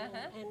oldest son,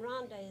 and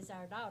Rhonda is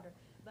our daughter.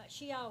 But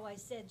she always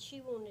said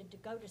she wanted to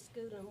go to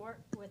school and work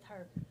with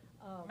her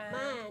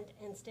mind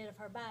instead of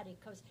her body,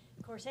 because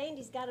of course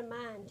Andy's got a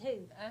mind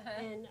too,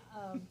 and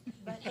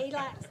but he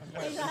likes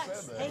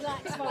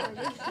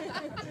farming.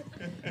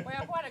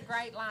 Well, what a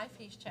great life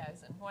he's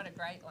chosen. What a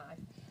great life.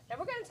 Now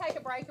we're going to take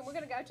a break and we're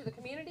going to go to the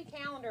community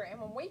calendar, and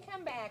when we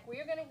come back, we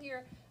are going to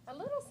hear a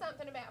little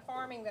something about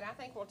farming that I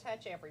think will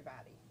touch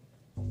everybody.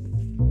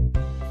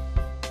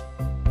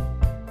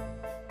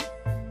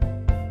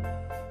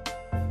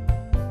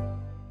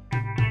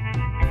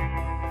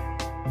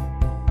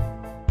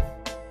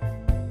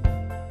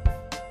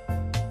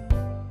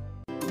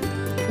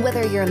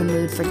 Whether you're in the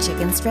mood for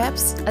chicken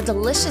strips, a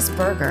delicious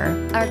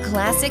burger, our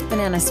classic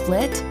banana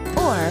split,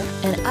 or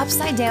an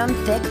upside-down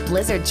thick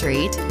blizzard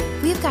treat,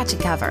 we've got you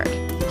covered.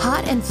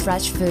 Hot and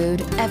fresh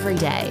food every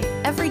day,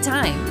 every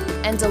time.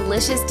 And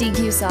delicious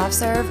DQ soft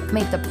serve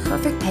make the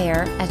perfect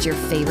pair at your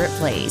favorite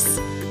place.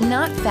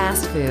 Not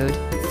fast food,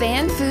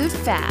 fan food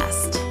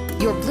fast.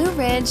 Your Blue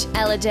Ridge,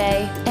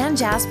 Ellijay, and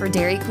Jasper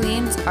Dairy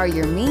Queens are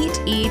your meet,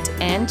 eat,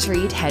 and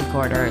treat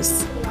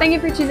headquarters. Thank you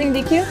for choosing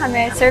DQ. How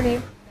may I serve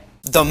you?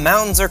 The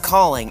mountains are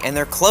calling, and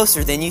they're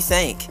closer than you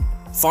think.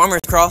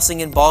 Farmers Crossing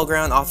in Ball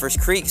Ground offers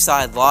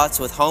creekside lots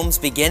with homes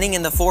beginning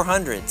in the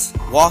 400s.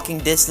 Walking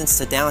distance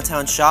to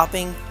downtown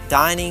shopping,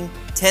 dining,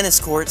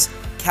 tennis courts,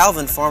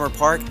 Calvin Farmer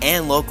Park,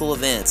 and local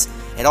events.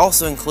 It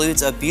also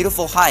includes a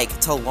beautiful hike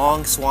to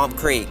Long Swamp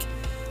Creek.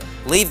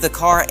 Leave the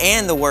car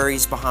and the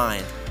worries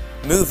behind.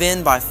 Move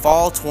in by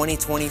fall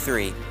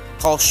 2023.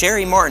 Call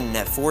Cherie Martin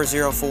at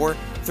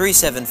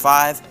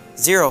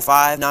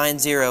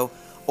 404-375-0590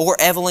 or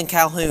Evelyn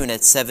Calhoun at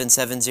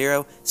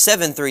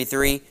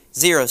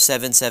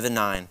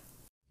 770-733-0779.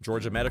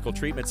 Georgia Medical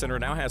Treatment Center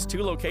now has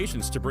 2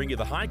 locations to bring you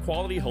the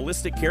high-quality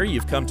holistic care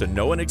you've come to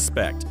know and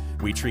expect.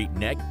 We treat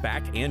neck,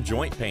 back, and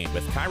joint pain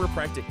with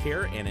chiropractic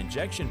care and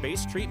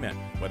injection-based treatment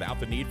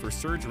without the need for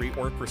surgery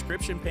or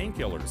prescription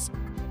painkillers.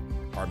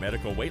 Our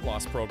medical weight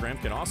loss program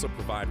can also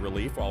provide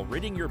relief while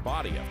ridding your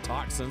body of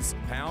toxins,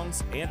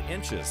 pounds, and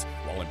inches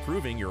while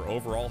improving your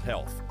overall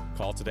health.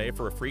 Call today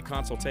for a free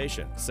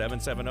consultation,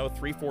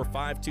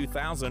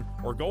 770-345-2000,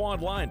 or go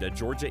online to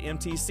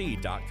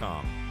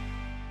georgiamtc.com.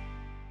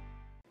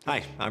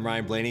 Hi, I'm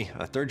Ryan Blaney,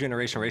 a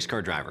third-generation race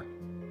car driver,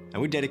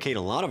 and we dedicate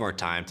a lot of our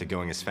time to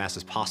going as fast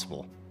as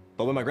possible.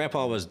 But when my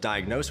grandpa was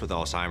diagnosed with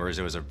Alzheimer's,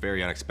 it was a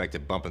very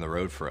unexpected bump in the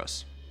road for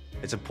us.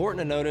 It's important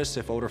to notice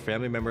if older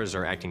family members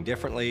are acting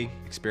differently,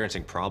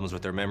 experiencing problems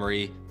with their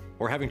memory,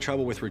 or having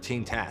trouble with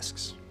routine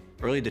tasks.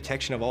 Early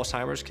detection of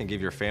Alzheimer's can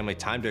give your family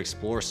time to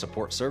explore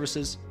support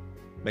services,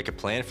 make a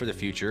plan for the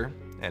future,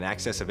 and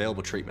access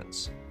available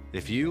treatments.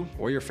 If you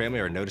or your family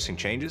are noticing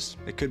changes,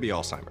 it could be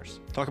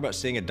Alzheimer's. Talk about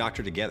seeing a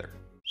doctor together.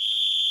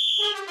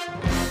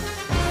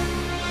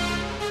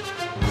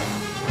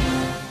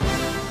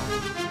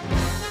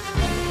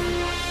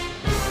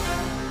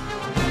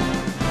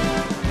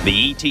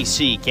 The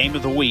ETC Game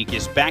of the Week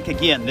is back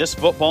again this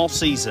football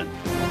season.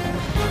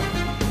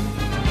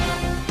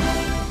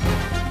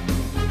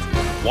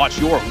 Watch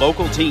your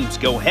local teams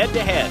go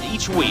head-to-head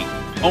each week,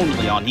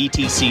 only on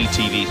ETC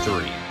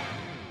TV3.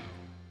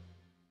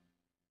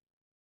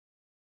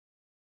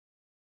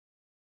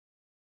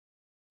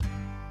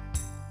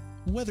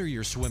 Whether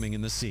you're swimming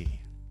in the sea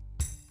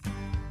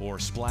or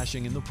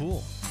splashing in the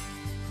pool,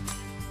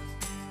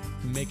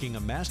 making a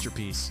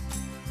masterpiece,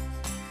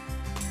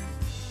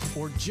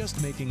 or just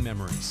making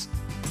memories,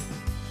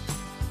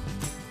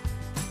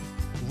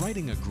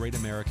 writing a great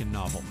American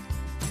novel,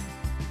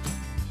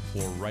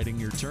 or writing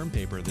your term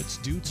paper that's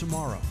due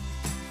tomorrow.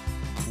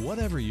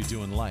 Whatever you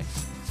do in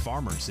life,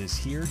 Farmers is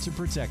here to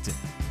protect it.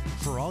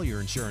 For all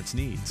your insurance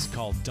needs,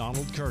 call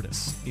Donald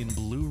Curtis in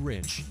Blue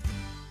Ridge.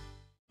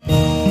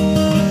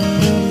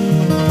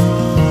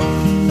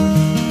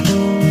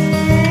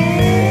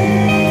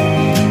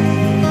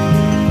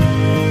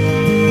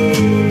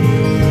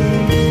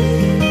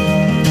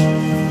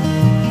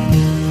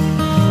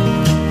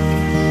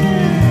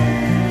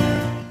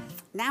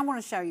 Now I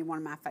want to show you one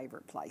of my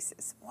favorite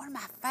places. One of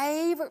my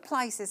favorite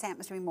places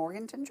happens to be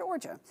Morganton,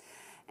 Georgia.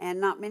 And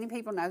not many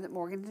people know that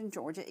Morganton,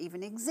 Georgia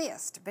even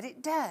exists, but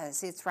it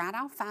does. It's right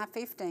off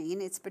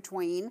 515. It's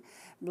between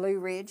Blue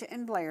Ridge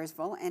and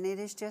Blairsville, and it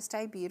is just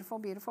a beautiful,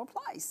 beautiful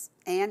place.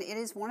 And it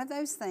is one of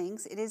those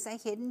things, it is a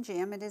hidden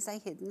gem, it is a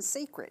hidden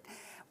secret.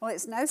 Well,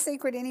 it's no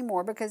secret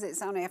anymore because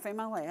it's on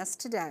FMLS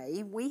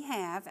today. We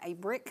have a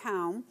brick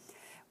home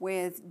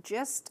with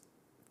just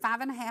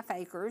 5.5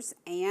 acres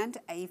and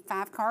a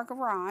 5-car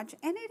garage,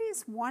 and it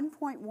is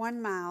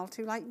 1.1 mile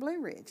to Lake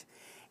Blue Ridge.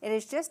 It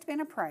has just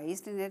been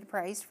appraised, and it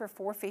appraised for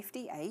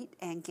 $458,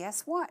 and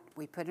guess what?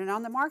 We put it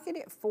on the market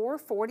at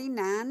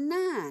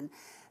 $449.9.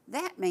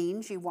 That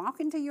means you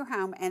walk into your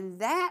home, and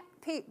that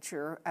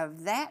picture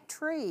of that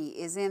tree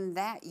is in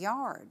that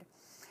yard.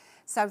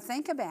 So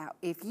think about,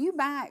 if you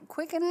buy it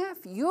quick enough,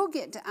 you'll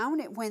get to own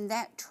it when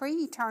that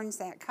tree turns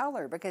that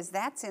color, because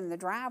that's in the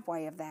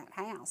driveway of that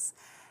house.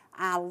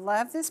 I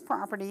love this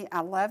property,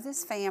 I love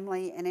this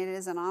family, and it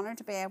is an honor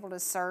to be able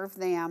to serve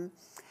them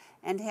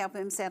and help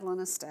them settle an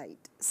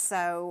estate.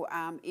 So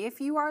if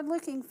you are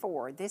looking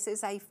for, this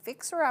is a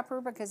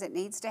fixer-upper because it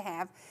needs to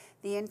have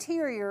the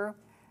interior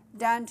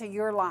done to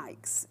your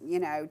likes. You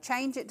know,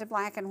 change it to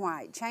black and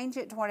white, change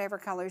it to whatever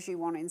colors you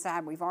want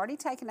inside. We've already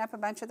taken up a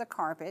bunch of the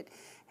carpet,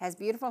 has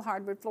beautiful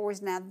hardwood floors.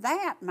 Now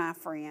that, my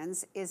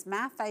friends, is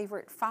my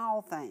favorite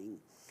fall thing.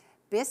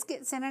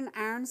 Biscuits in an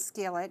iron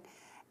skillet,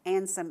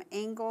 and some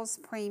Ingles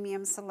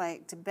Premium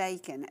Select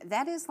bacon.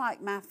 That is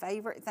like my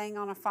favorite thing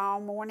on a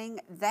fall morning.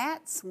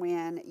 That's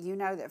when you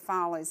know that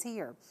fall is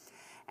here.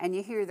 And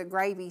you hear the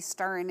gravy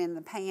stirring in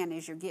the pan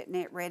as you're getting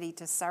it ready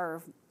to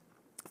serve.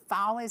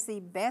 Fall is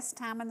the best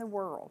time in the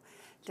world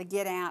to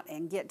get out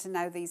and get to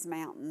know these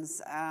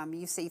mountains.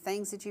 You see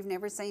things that you've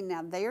never seen.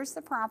 Now there's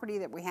the property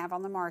that we have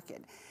on the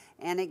market.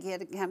 And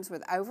it comes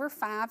with over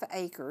 5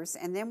 acres,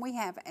 and then we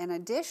have an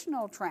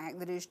additional tract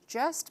that is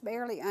just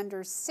barely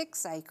under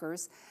 6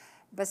 acres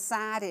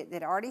beside it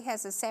that already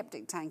has a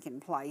septic tank in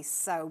place.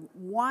 So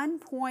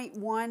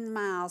 1.1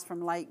 miles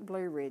from Lake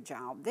Blue Ridge,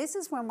 y'all. This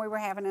is when we were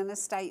having an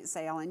estate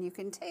sale, and you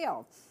can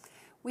tell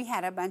we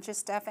had a bunch of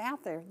stuff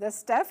out there. The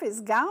stuff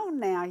is gone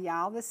now,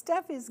 y'all. The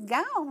stuff is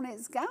gone.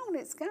 It's gone.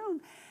 It's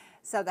gone.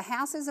 So the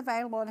house is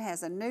available. It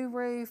has a new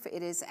roof.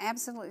 It is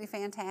absolutely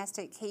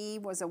fantastic. He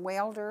was a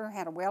welder,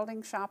 had a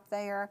welding shop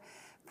there.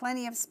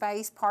 Plenty of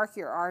space. Park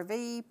your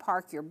RV,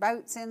 park your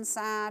boats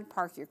inside,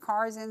 park your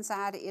cars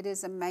inside. It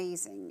is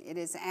amazing. It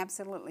is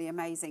absolutely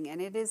amazing. And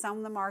it is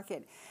on the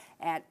market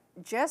at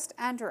just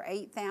under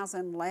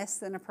 $8,000, less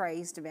than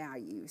appraised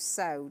value.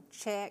 So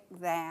check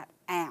that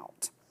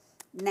out.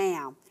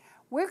 Now,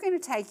 we're going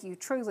to take you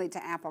truly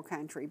to Apple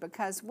Country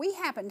because we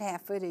happen to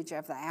have footage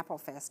of the Apple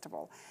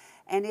Festival.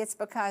 And it's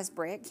because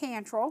Brett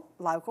Cantrell,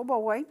 local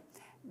boy,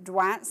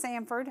 Dwight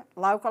Sanford,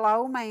 local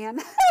old man,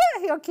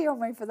 he'll kill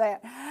me for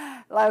that,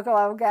 local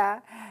old guy,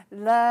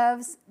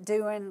 loves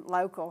doing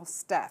local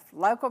stuff.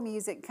 Local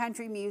music,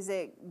 country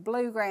music,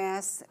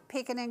 bluegrass,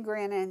 picking and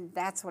grinning,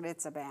 that's what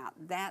it's about.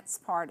 That's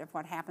part of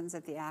what happens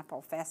at the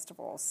Apple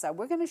Festival. So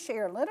we're going to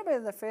share a little bit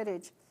of the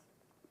footage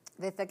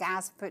that the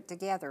guys put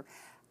together.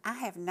 I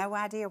have no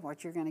idea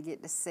what you're going to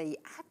get to see.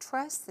 I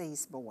trust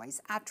these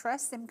boys. I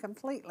trust them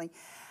completely.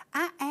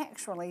 I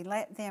actually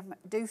let them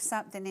do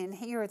something in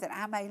here that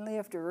I may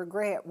live to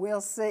regret. We'll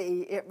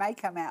see. It may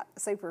come out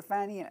super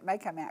funny and it may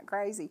come out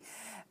crazy.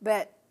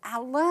 But I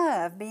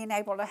love being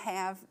able to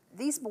have,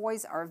 these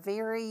boys are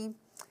very,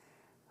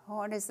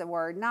 what is the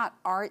word?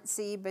 Not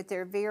artsy, but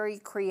they're very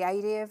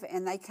creative,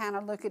 and they kind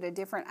of look at a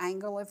different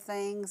angle of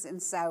things.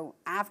 And so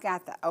I've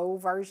got the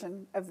old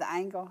version of the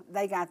angle.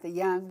 They got the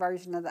young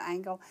version of the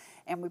angle,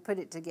 and we put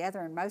it together,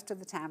 and most of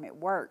the time it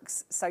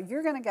works. So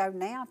you're going to go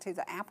now to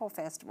the Apple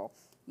Festival.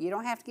 You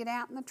don't have to get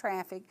out in the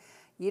traffic.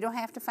 You don't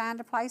have to find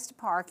a place to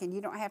park, and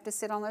you don't have to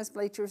sit on those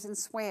bleachers and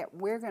sweat.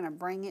 We're going to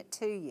bring it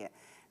to you.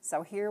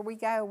 So here we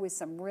go with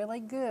some really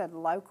good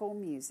local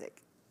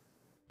music.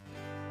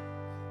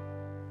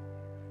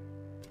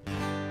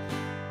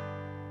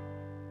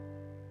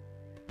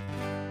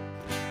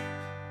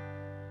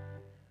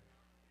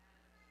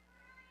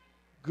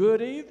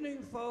 Good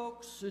evening,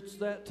 folks. It's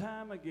that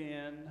time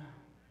again.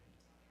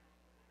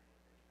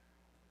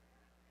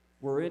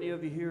 Were any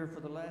of you here for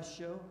the last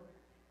show?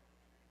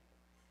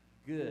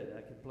 Good.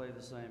 I can play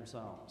the same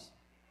songs.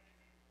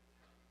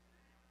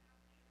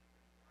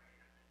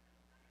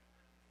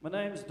 My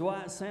name's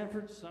Dwight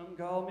Sanford. Some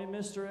call me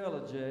Mr.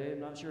 Ellijay. I'm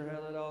not sure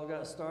how that all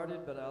got started,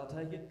 but I'll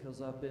take it because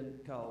I've been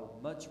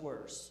called much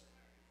worse.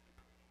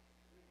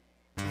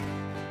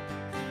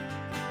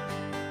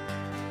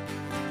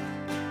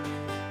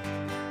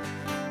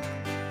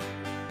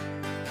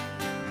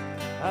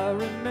 I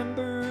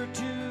remember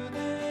to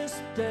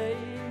this day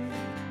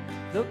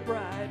the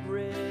bright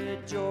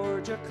red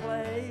Georgia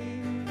clay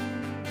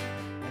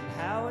and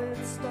how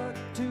it stuck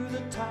to the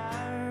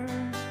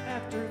tires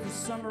after the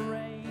summer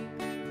rain.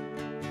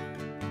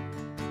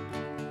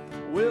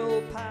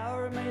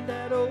 Willpower made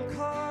that old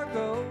car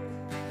go.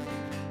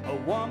 A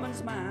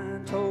woman's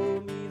mind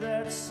told me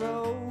that's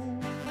so.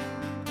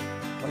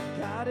 I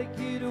gotta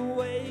get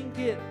away and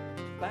get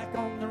back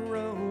on the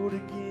road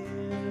again.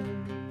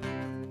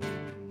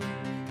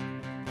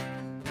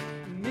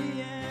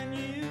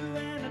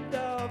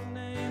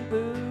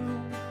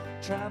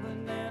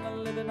 Traveling and a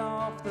living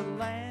off the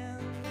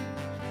land.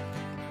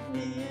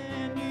 Me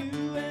and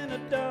you and a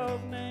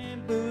dog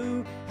named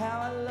Boo.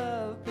 How I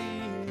love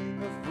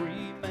being a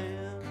free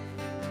man.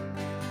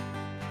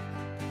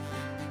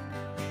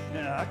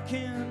 Now I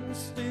can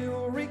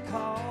still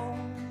recall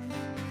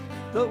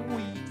the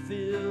wheat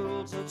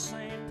fields of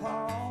St.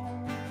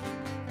 Paul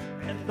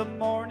and the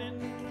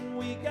morning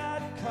we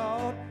got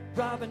caught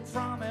robbing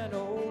from an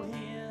old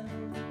hen.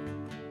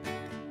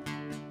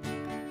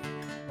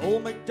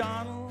 Old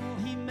MacDonald,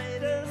 he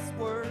made us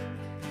work,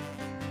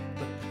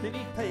 but then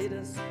he paid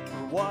us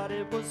for what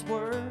it was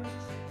worth.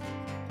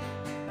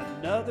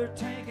 Another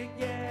tank of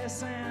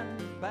gas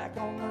and back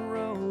on the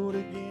road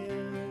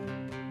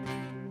again.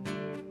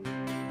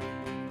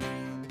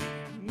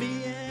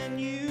 Me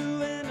and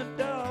you and a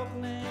dog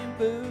named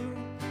Boo,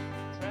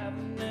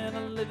 traveling and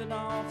a living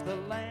off the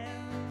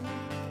land.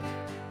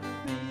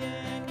 Me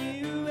and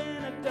you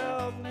and a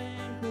dog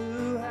named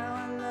Boo,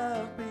 how I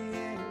love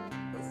being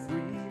a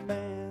free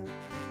man.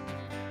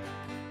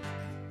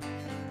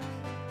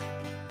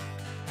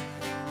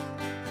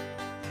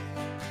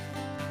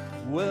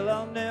 Well,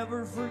 I'll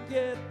never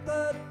forget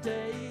the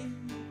day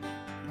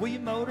we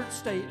motored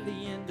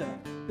stately into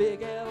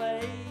big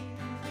L.A.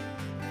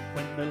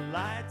 when the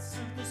lights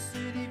of the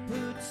city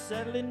put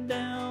settling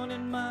down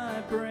in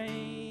my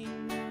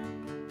brain.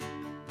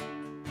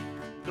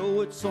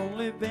 Though it's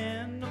only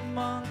been a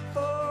month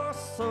or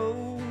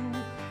so,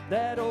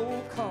 that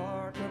old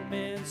car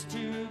commenced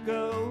to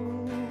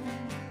go.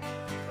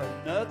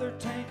 Another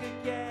tank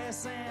of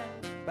gas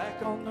and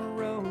back on the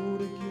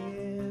road again.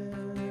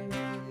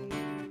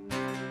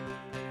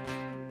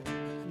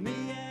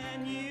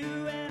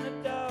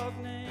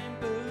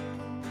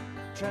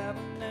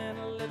 Traveling and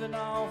a living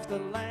off the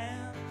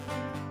land.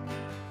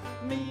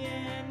 Me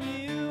and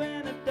you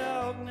and a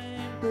dog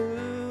named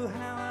Boo,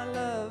 how I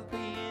love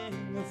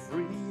being a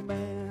free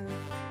man.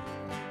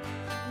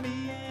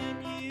 Me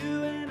and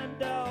you and a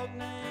dog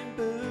named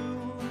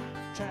Boo,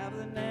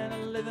 traveling and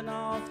a living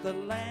off the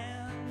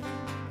land.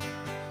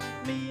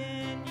 Me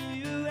and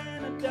you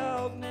and a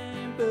dog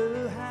named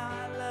Boo, how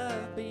I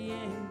love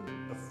being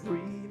a free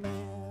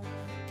man.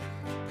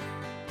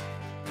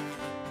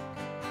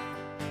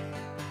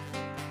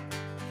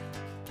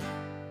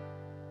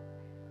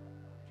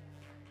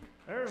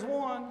 There's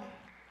one.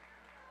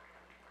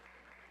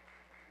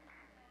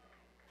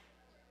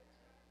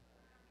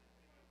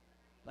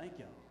 Thank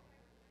y'all.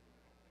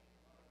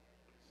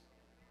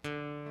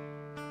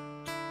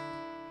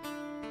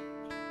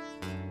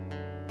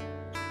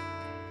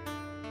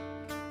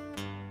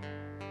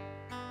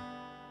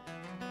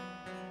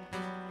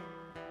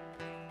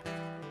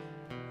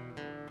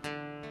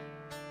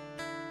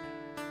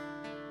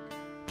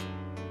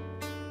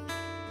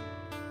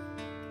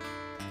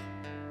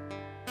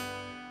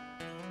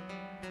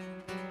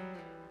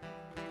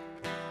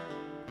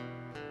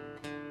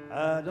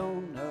 I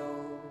don't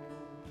know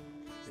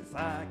if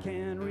I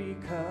can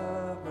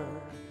recover.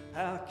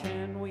 How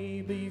can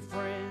we be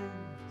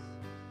friends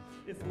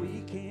if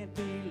we can't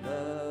be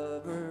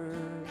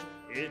lovers?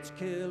 It's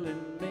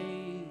killing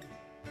me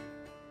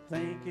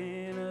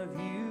thinking of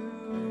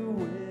you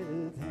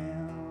with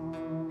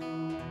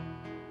him.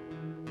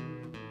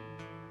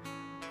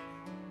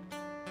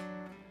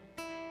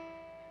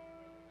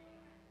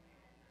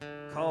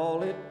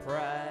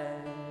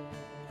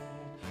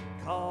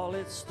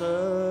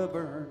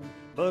 stubborn,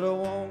 but I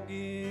won't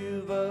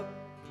give up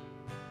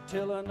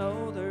till I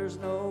know there's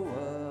no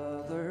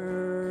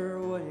other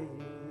way.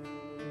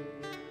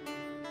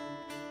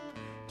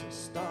 To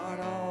start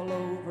all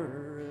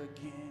over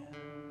again.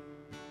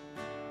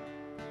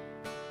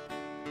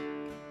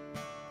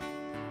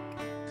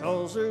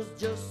 'Cause there's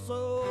just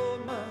so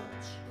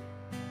much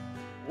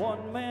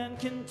one man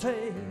can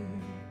take.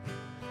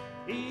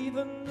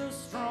 Even the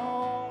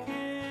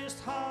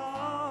strongest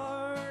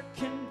heart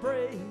can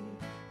break.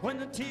 When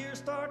the tears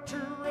start to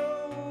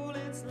roll,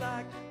 it's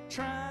like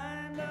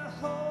trying to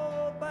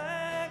hold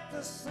back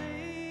the sea.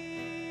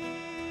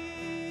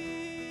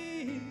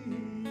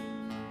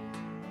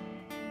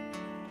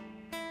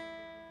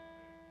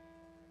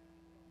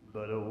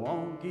 But I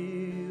won't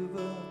give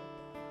up,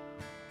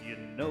 you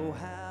know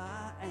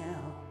how I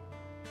am.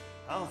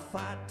 I'll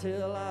fight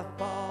till I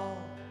fall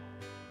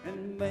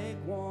and make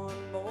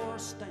one more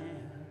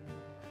stand.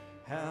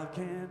 How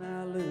can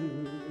I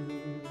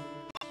lose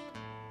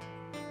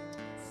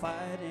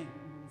fighting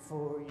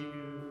for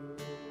you?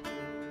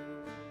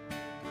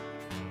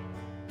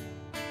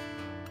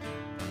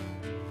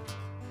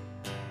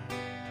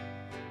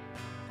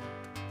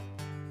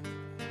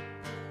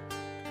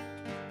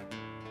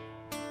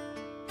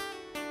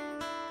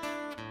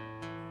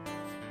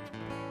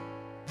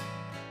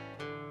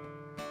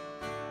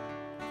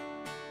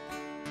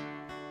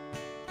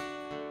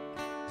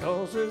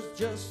 Cause there's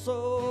just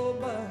so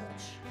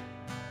much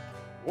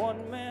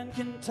one man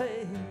can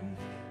take.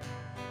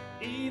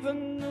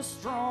 Even the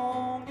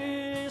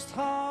strongest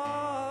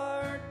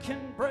heart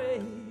can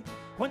break.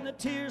 When the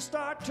tears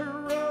start to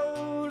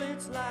roll,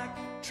 it's like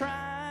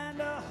trying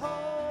to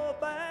hold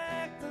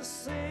back the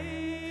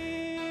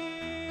sea.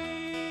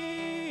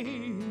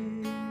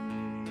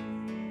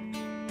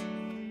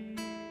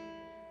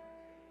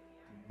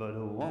 But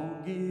I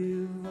won't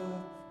give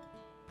up,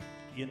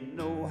 you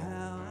know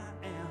how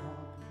I am.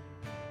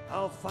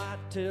 I'll fight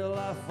till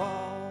I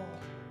fall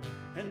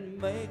and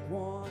make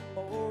one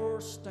more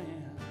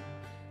stand.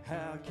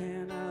 How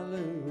can I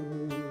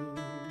lose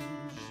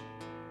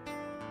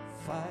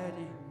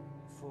fighting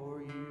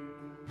for you?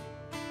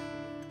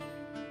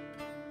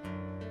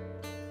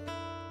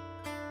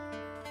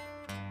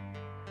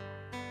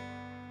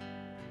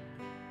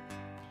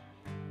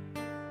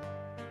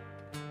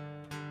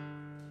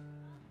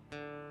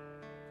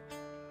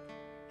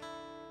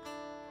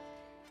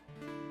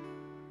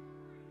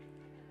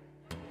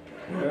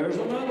 There's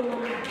another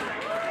one.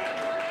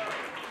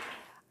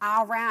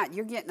 All right,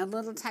 you're getting a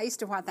little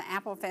taste of what the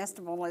Apple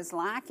Festival is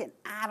like, and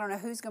I don't know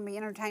who's going to be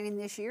entertaining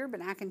this year,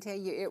 but I can tell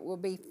you it will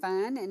be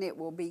fun and it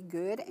will be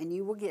good, and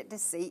you will get to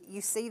see, you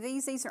see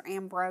these are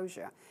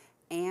ambrosia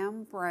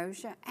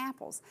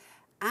apples.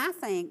 I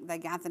think they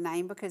got the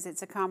name because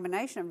it's a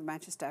combination of a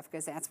bunch of stuff,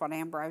 because that's what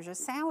ambrosia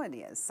salad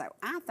is, so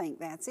I think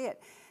that's it.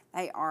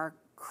 They are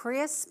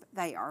crisp,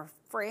 they are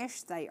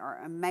fresh, they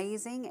are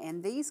amazing,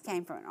 and these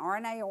came from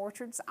RNA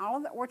Orchards. All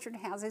of the orchard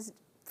houses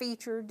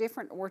feature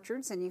different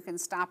orchards, and you can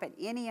stop at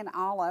any and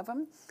all of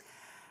them.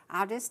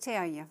 I'll just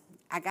tell you,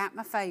 I got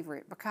my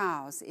favorite,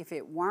 because if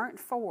it weren't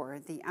for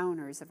the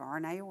owners of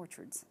RNA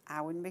Orchards,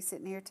 I wouldn't be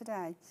sitting here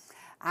today.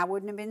 I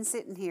wouldn't have been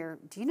sitting here.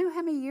 Do you know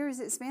how many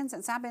years it's been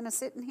since I've been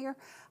sitting here?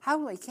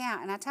 Holy cow.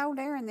 And I told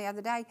Aaron the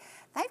other day,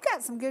 they've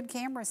got some good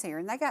cameras here,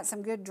 and they got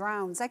some good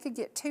drones. They could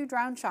get 2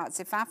 drone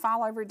shots. If I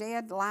fall over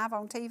dead live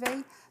on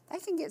TV, they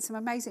can get some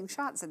amazing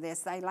shots of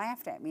this. They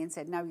laughed at me and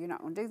said, no, you're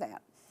not going to do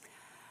that.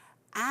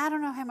 I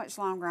don't know how much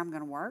longer I'm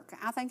going to work.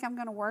 I think I'm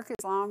going to work as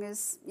long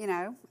as, you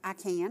know, I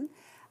can.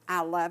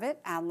 I love it.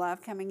 I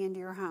love coming into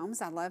your homes.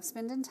 I love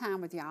spending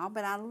time with y'all,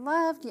 but I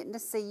love getting to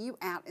see you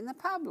out in the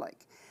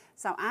public.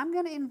 So I'm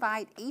going to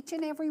invite each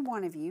and every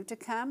one of you to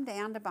come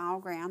down to Ball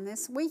Ground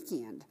this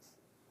weekend.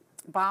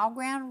 Ball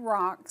Ground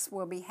Rocks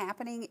will be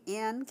happening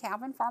in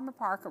Calvin Farmer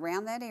Park,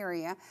 around that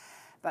area,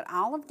 but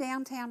all of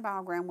downtown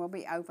Ball Ground will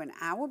be open.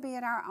 I will be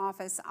at our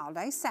office all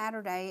day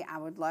Saturday. I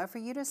would love for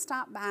you to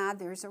stop by.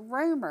 There's a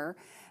rumor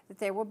that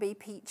there will be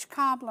peach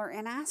cobbler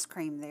and ice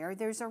cream there.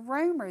 There's a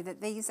rumor that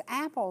these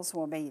apples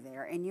will be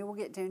there, and you will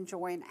get to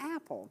enjoy an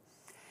apple.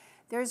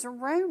 There's a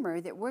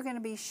rumor that we're going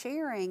to be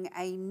sharing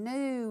a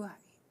new,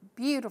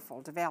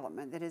 beautiful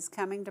development that is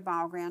coming to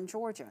Ball Ground,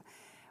 Georgia.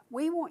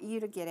 We want you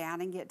to get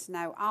out and get to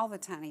know all the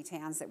tiny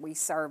towns that we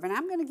serve, and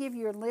I'm going to give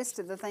you a list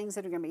of the things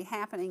that are going to be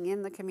happening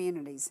in the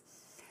communities.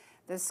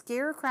 The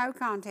Scarecrow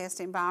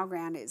Contest in Ball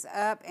Ground is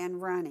up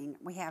and running.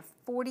 We have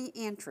 40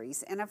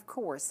 entries, and of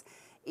course,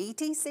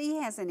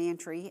 ETC has an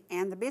entry,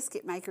 and the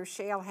Biscuit Maker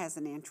Shell has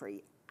an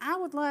entry. I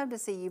would love to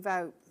see you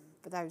vote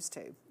for those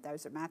two.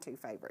 Those are my 2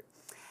 favorite.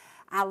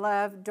 I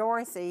love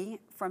Dorothy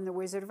from The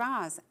Wizard of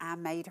Oz. I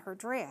made her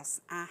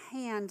dress. I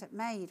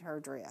hand-made her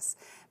dress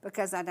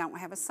because I don't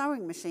have a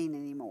sewing machine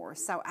anymore.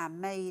 So I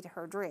made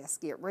her dress,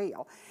 get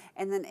real.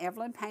 And then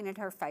Evelyn painted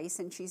her face,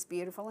 and she's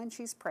beautiful and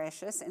she's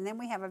precious. And then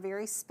we have a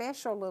very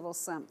special little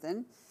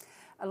something,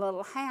 a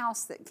little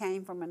house that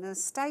came from an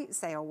estate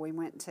sale we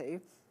went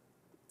to.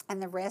 And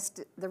the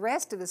rest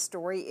of the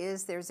story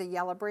is there's a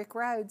yellow brick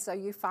road, so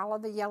you follow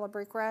the yellow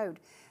brick road.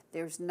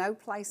 There's no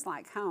place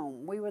like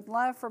home. We would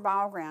love for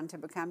Ball Ground to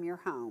become your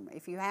home.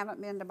 If you haven't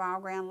been to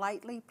Ball Ground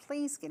lately,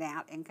 please get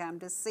out and come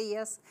to see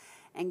us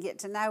and get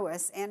to know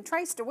us. And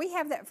Trace, do we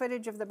have that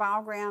footage of the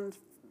Ball Ground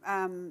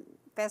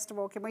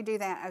festival? Can we do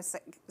that? Oh,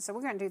 so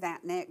we're going to do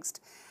that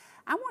next.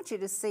 I want you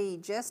to see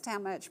just how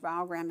much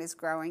Ball Ground is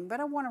growing, but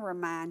I want to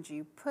remind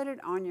you, put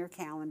it on your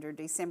calendar,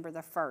 December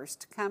the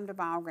 1st. Come to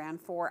Ball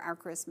Ground for our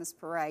Christmas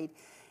parade.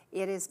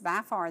 It is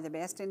by far the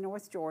best in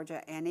North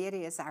Georgia, and it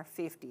is our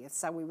 50th,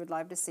 so we would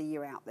love to see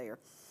you out there.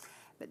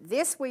 But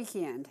this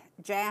weekend,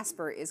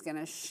 Jasper is going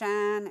to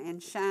shine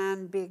and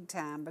shine big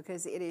time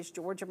because it is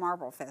Georgia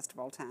Marble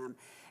Festival time.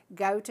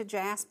 Go to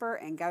Jasper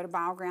and go to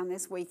Ball Ground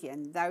this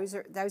weekend. Those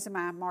are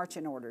my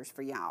marching orders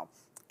for y'all.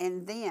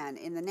 And then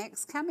in the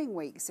next coming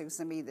weeks, there's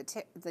going to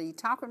be the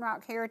Talking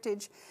Rock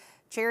Heritage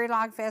Cherry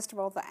Log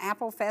Festival, the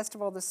Apple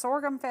Festival, the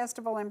Sorghum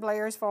Festival in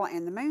Blairsville,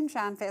 and the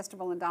Moonshine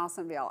Festival in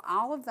Dawsonville.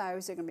 All of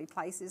those are going to be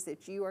places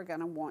that you are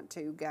going to want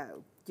to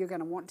go. You're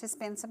going to want to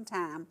spend some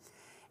time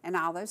in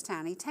all those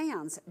tiny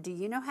towns. Do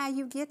you know how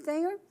you get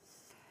there?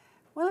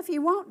 Well, if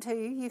you want to,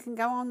 you can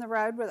go on the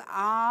road with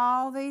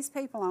all these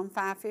people on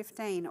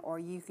 515, or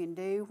you can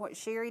do what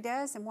Cherie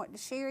does. And what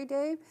does Cherie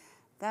do?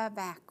 The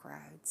back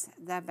roads,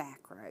 the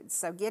back roads.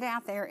 So get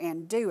out there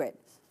and do it.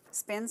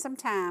 Spend some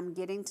time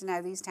getting to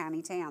know these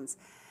tiny towns.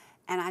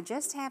 And I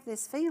just have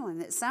this feeling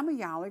that some of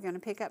y'all are going to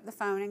pick up the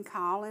phone and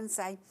call and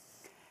say,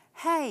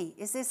 hey,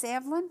 is this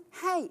Evelyn?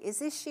 Hey, is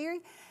this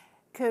Cherie?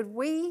 Could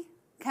we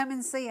come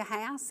and see a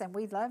house? And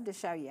we'd love to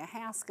show you a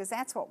house because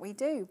that's what we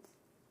do.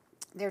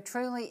 There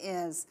truly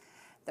is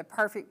the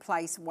perfect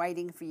place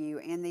waiting for you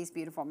in these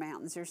beautiful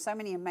mountains. There's so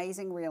many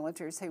amazing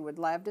realtors who would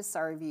love to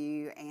serve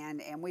you,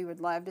 and we would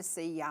love to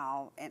see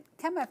y'all. And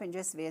come up and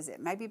just visit.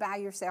 Maybe buy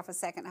yourself a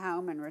second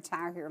home and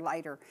retire here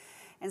later.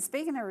 And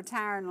speaking of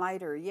retiring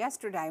later,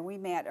 yesterday we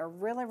met a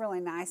really, really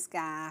nice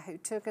guy who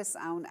took us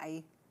on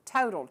a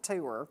total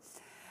tour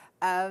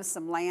of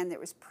some land that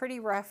was pretty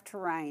rough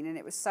terrain, and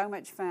it was so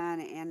much fun.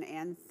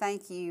 And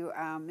thank you,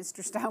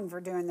 Mr. Stone, for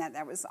doing that.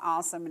 That was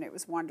awesome, and it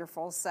was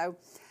wonderful. So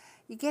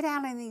you get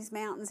out in these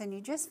mountains and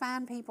you just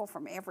find people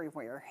from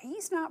everywhere.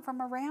 He's not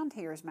from around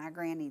here, as my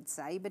granny'd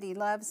say, but he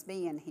loves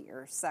being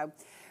here. So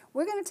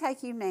we're going to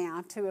take you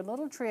now to a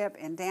little trip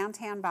in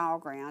downtown Ball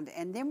Ground,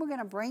 and then we're going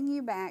to bring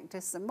you back to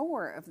some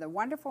more of the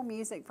wonderful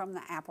music from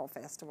the Apple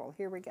Festival.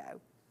 Here we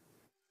go.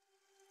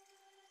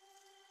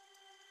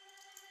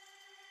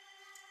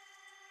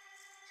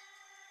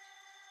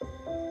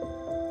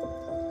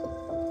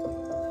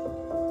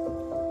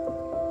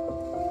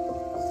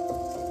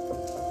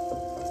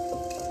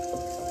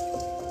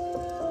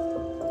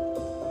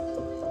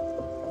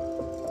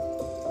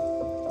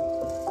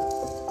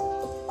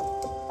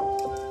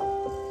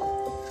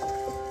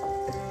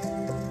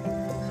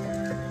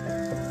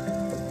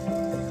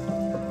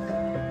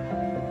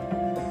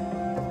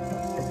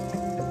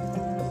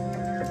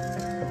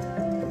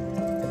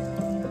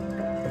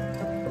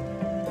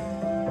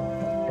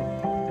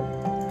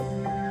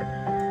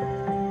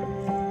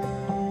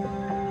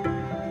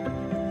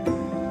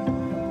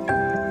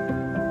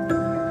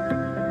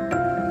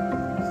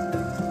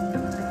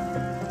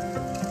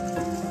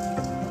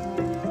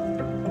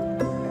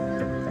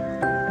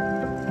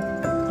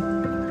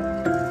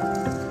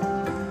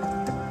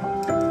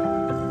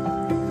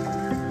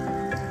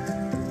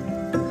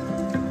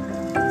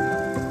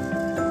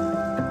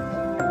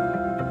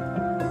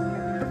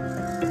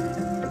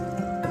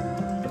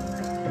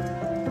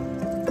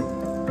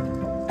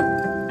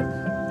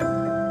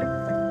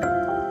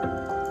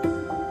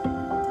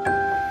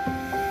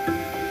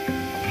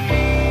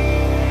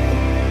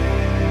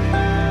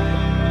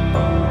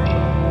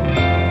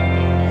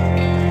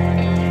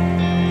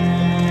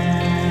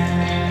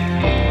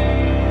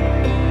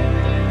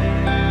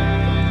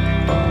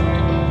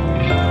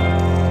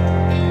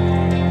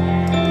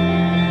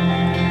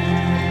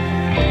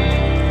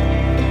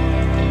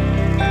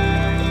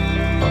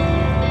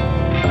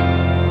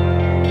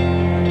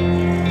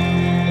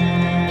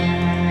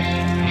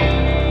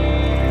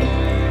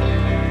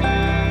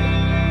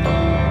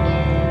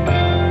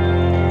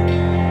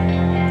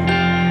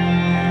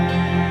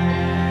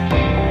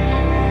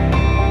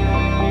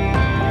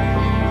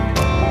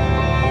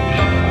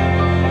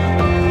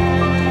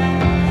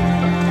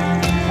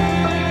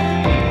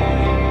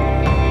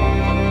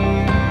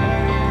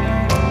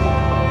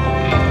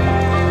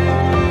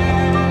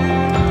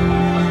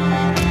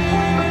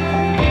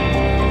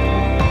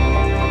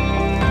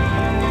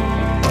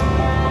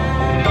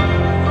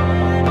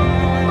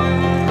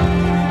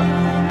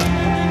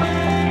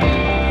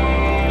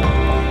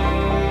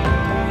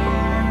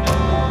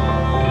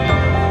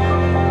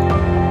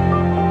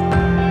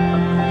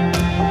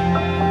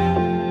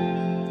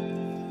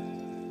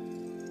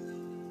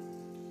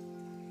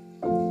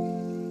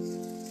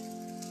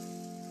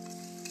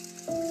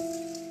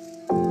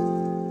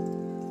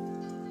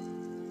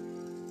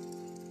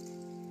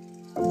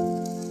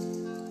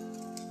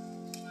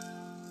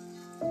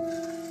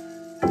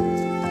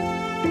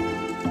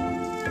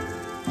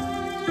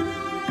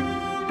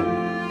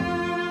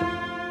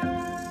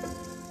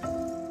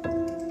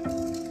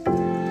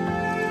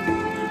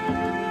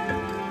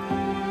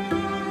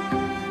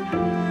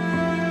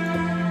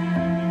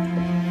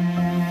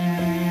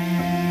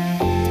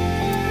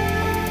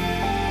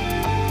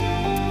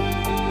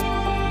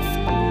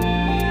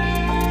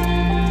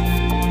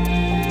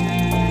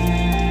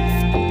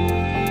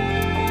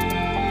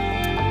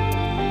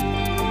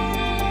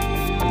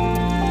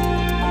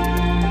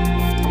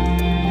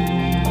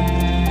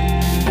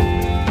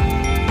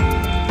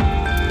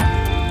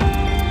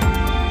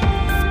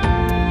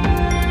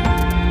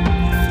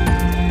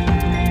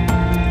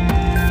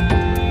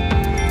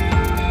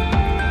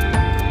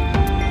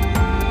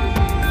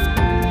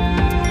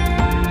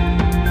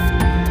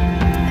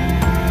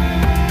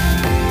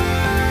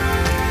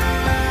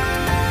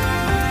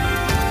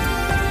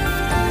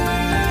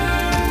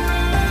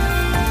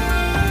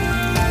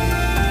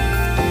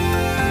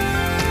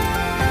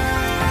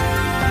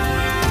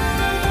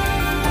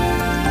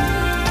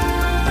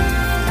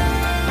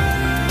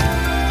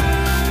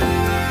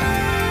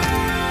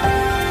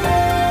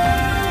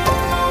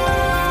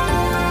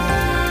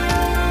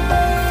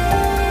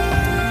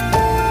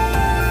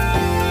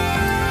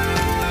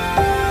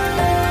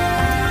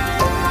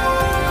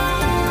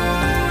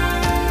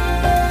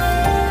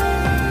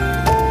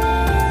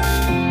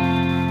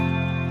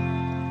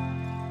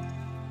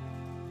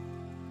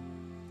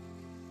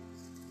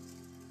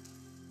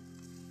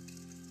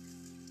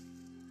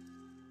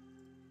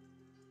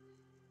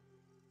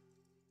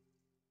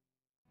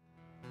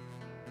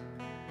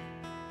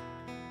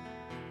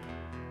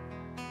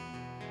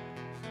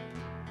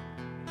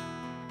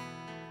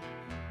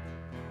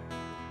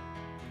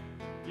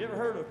 You ever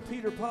heard of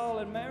Peter, Paul,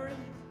 and Mary?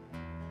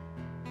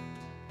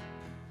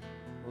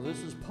 Well, this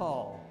is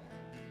Paul.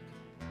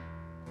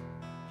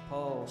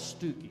 Paul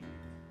Stuckey.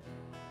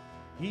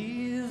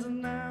 He is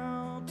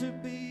now to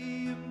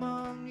be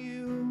among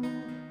you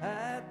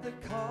at the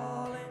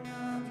calling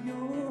of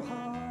your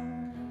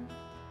heart.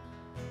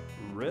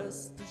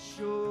 Rest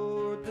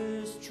assured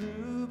this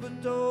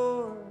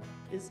troubadour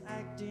is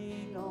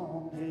acting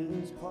on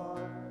his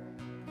part.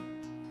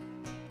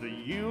 The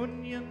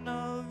union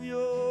of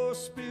your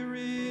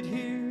spirit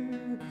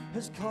here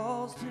has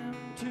caused him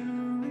to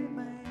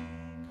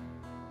remain.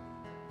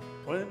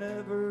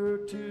 Whenever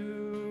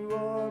two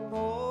or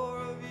more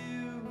of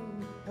you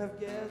have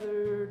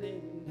gathered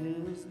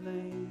in his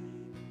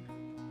name,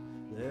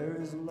 there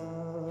is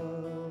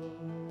love.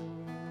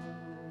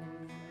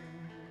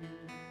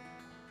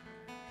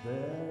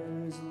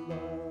 There is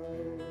love.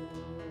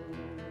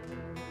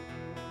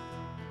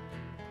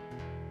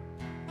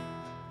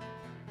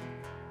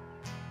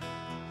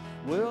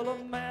 Well, a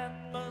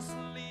man must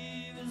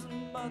leave his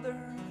mother,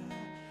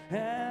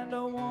 and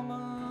a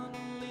woman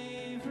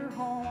leave her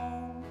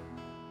home.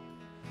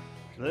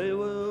 They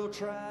will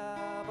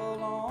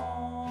travel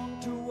on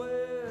to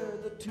where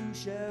the two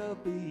shall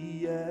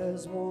be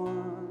as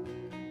one.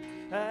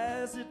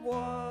 As it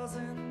was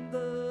in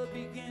the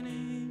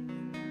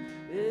beginning,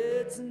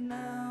 it's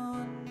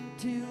now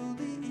until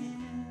the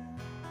end.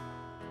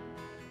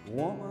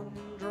 Woman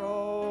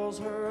draws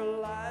her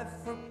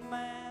life from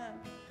man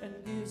and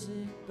gives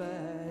it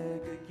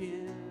back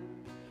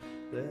again.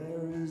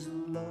 There is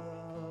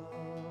love.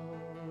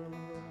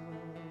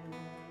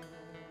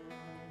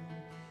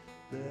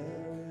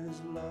 There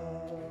is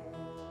love.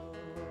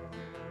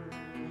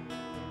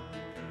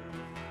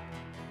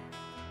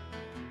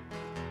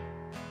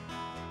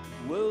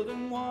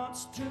 Wilden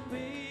wants to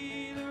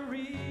be the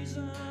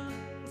reason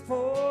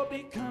for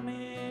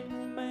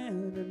becoming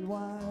man and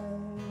wife.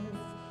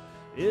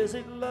 Is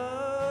it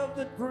love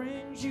that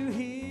brings you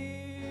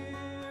here,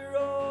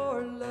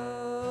 or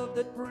love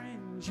that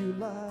brings you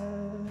life?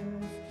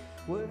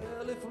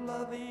 Well, if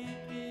loving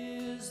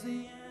is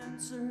the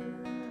answer,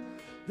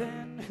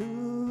 then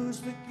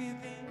who's the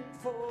giving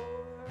for?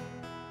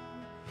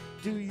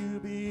 Do you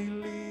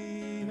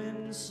believe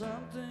in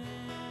something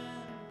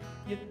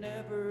you've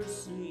never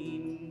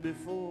seen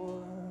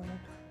before?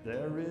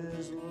 There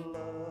is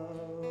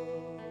love.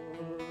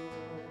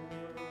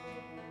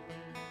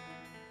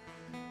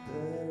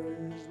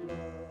 There is love.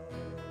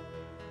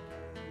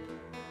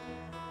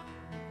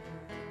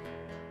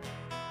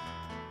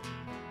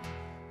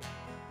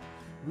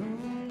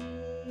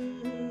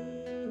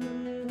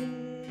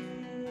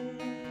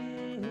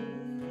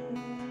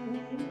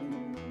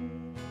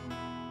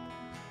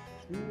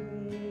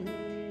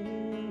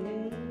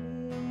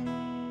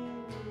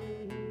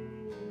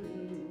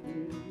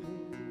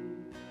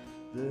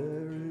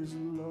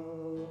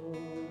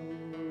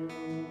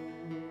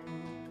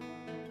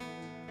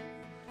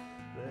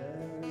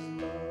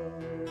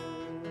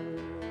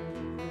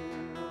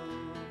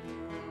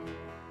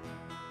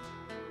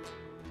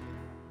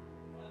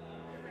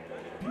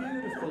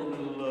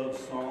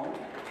 Song.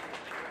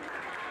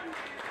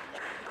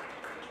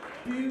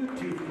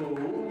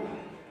 Beautiful.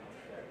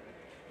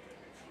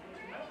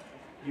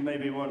 You may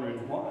be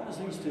wondering, why is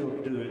he still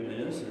doing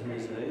this at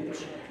his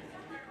age?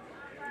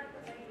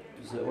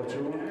 Is that what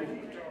you're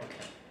wondering?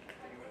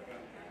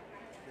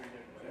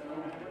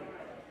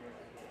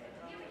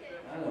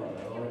 I don't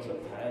know, it's a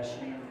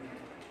passion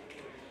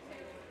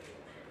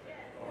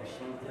or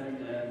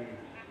something, and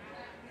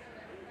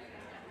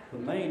the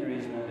main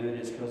reason I do it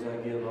is because I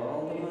give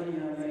all the money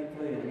I make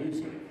playing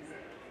music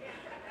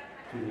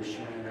to the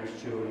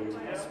Shriners Children's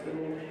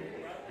Hospital,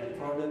 and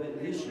part of it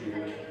this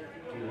year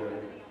to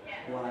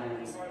the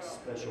lyn-z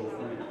Special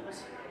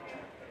Friends.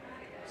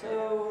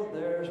 So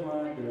there's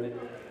why I do it.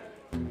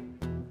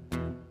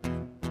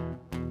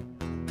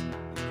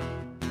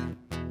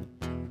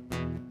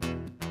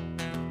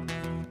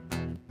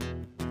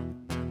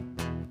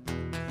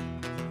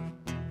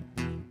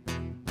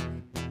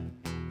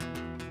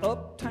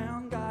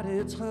 Uptown got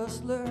its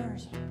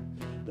hustlers,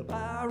 the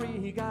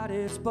Bowery got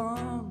its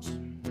bums.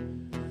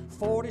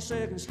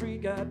 42nd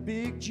Street got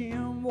Big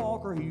Jim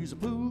Walker, he's a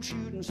pool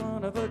shooting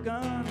son of a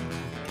gun.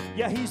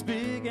 Yeah, he's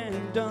big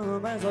and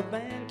dumb as a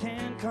man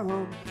can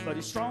come, but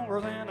he's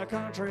stronger than a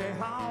country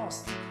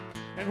house.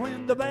 And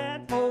when the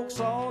bad folks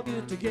all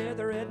get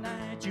together at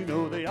night, you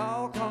know they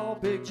all call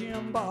Big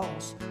Jim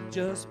boss,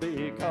 just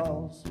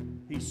because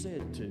he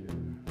said to.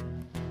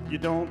 You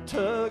don't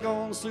tug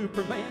on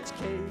Superman's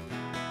cape,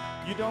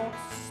 you don't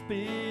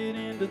spit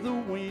into the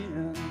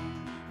wind,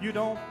 you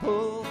don't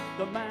pull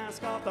the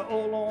mask off the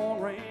old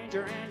Lone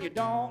Ranger, and you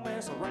don't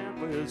mess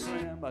around with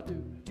Slim.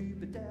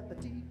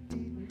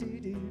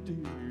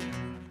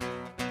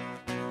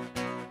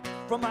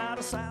 From out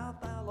of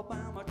South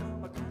Alabama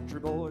come a country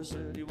boy,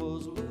 said he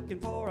was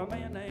looking for a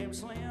man named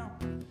Slim.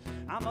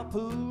 I'm a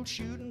pool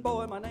shooting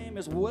boy, my name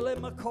is Willie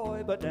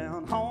McCoy, but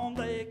down home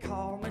they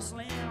call me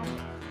Slim.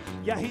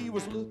 Yeah, he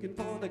was looking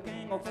for the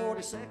gang on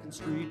 42nd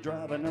Street,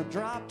 driving a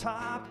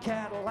drop-top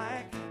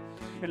Cadillac.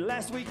 And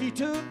last week he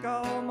took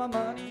all my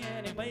money,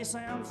 and it may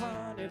sound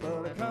funny,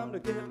 but I come to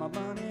get my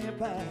money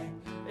back.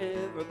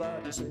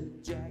 Everybody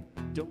said, Jack,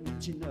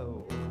 don't you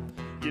know,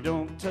 you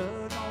don't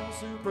tug on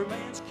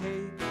Superman's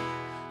cape,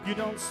 you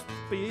don't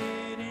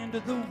spit into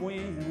the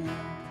wind,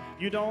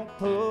 you don't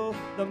pull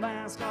the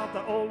mask off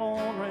the old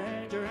Lone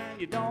Ranger, and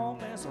you don't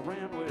mess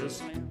around with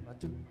Slim.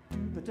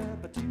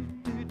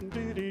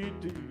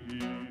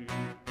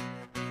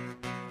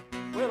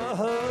 Well, a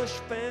hush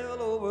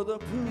fell over the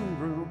pool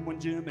room when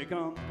Jimmy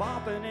come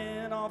bopping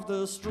in off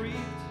the street.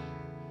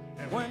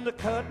 And when the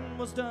cutting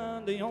was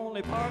done, the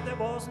only part that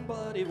wasn't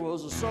bloody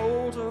was the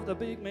soles of the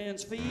big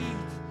man's feet.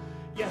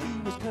 Yeah, he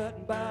was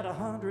cutting about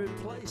 100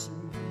 places,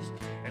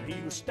 and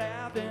he was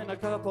stabbed in a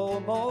couple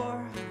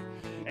more.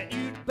 And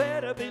you'd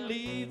better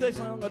believe they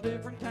sung a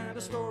different kind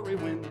of story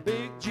when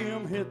Big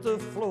Jim hit the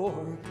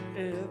floor.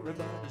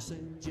 Everybody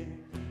said, Jack,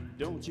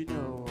 don't you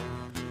know,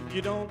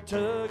 you don't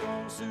tug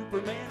on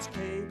Superman's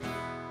cape,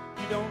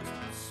 you don't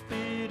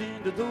spit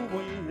into the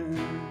wind,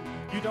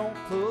 you don't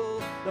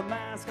pull the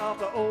mask off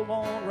the old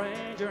Lone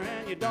Ranger,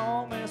 and you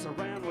don't mess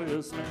around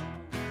with Slim.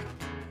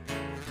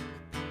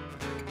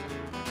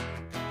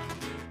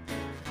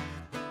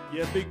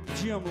 Yeah, Big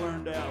Jim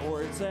learned out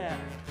where it's at.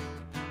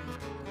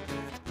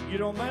 You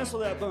don't mess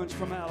with that bunch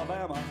from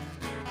Alabama,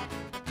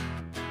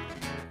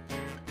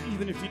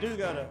 even if you do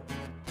got a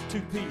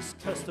two-piece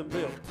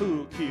custom-built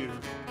pool cue.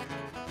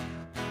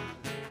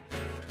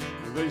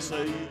 They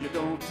say you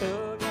don't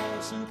tug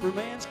on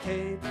Superman's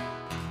cape,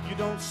 you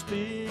don't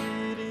spit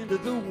into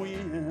the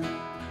wind,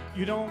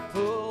 you don't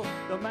pull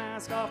the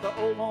mask off the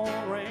old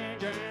Lone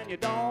Ranger, and you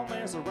don't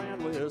mess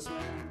around with Slim.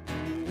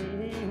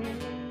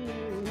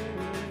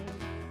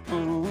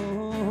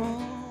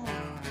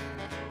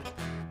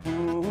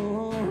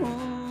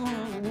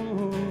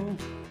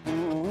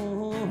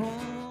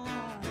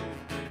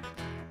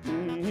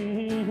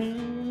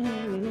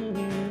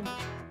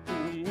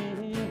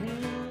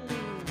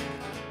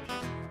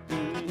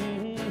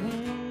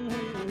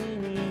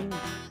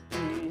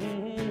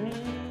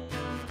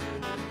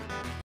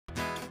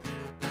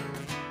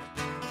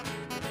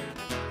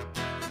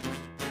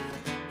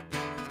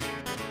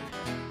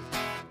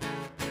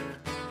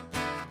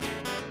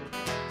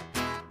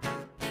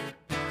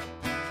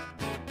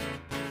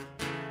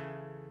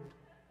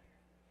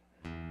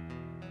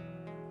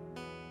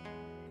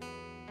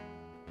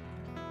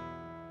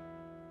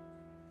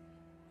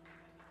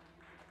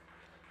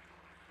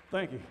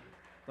 Thank you.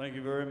 Thank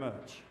you very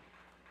much.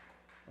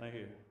 Thank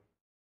you.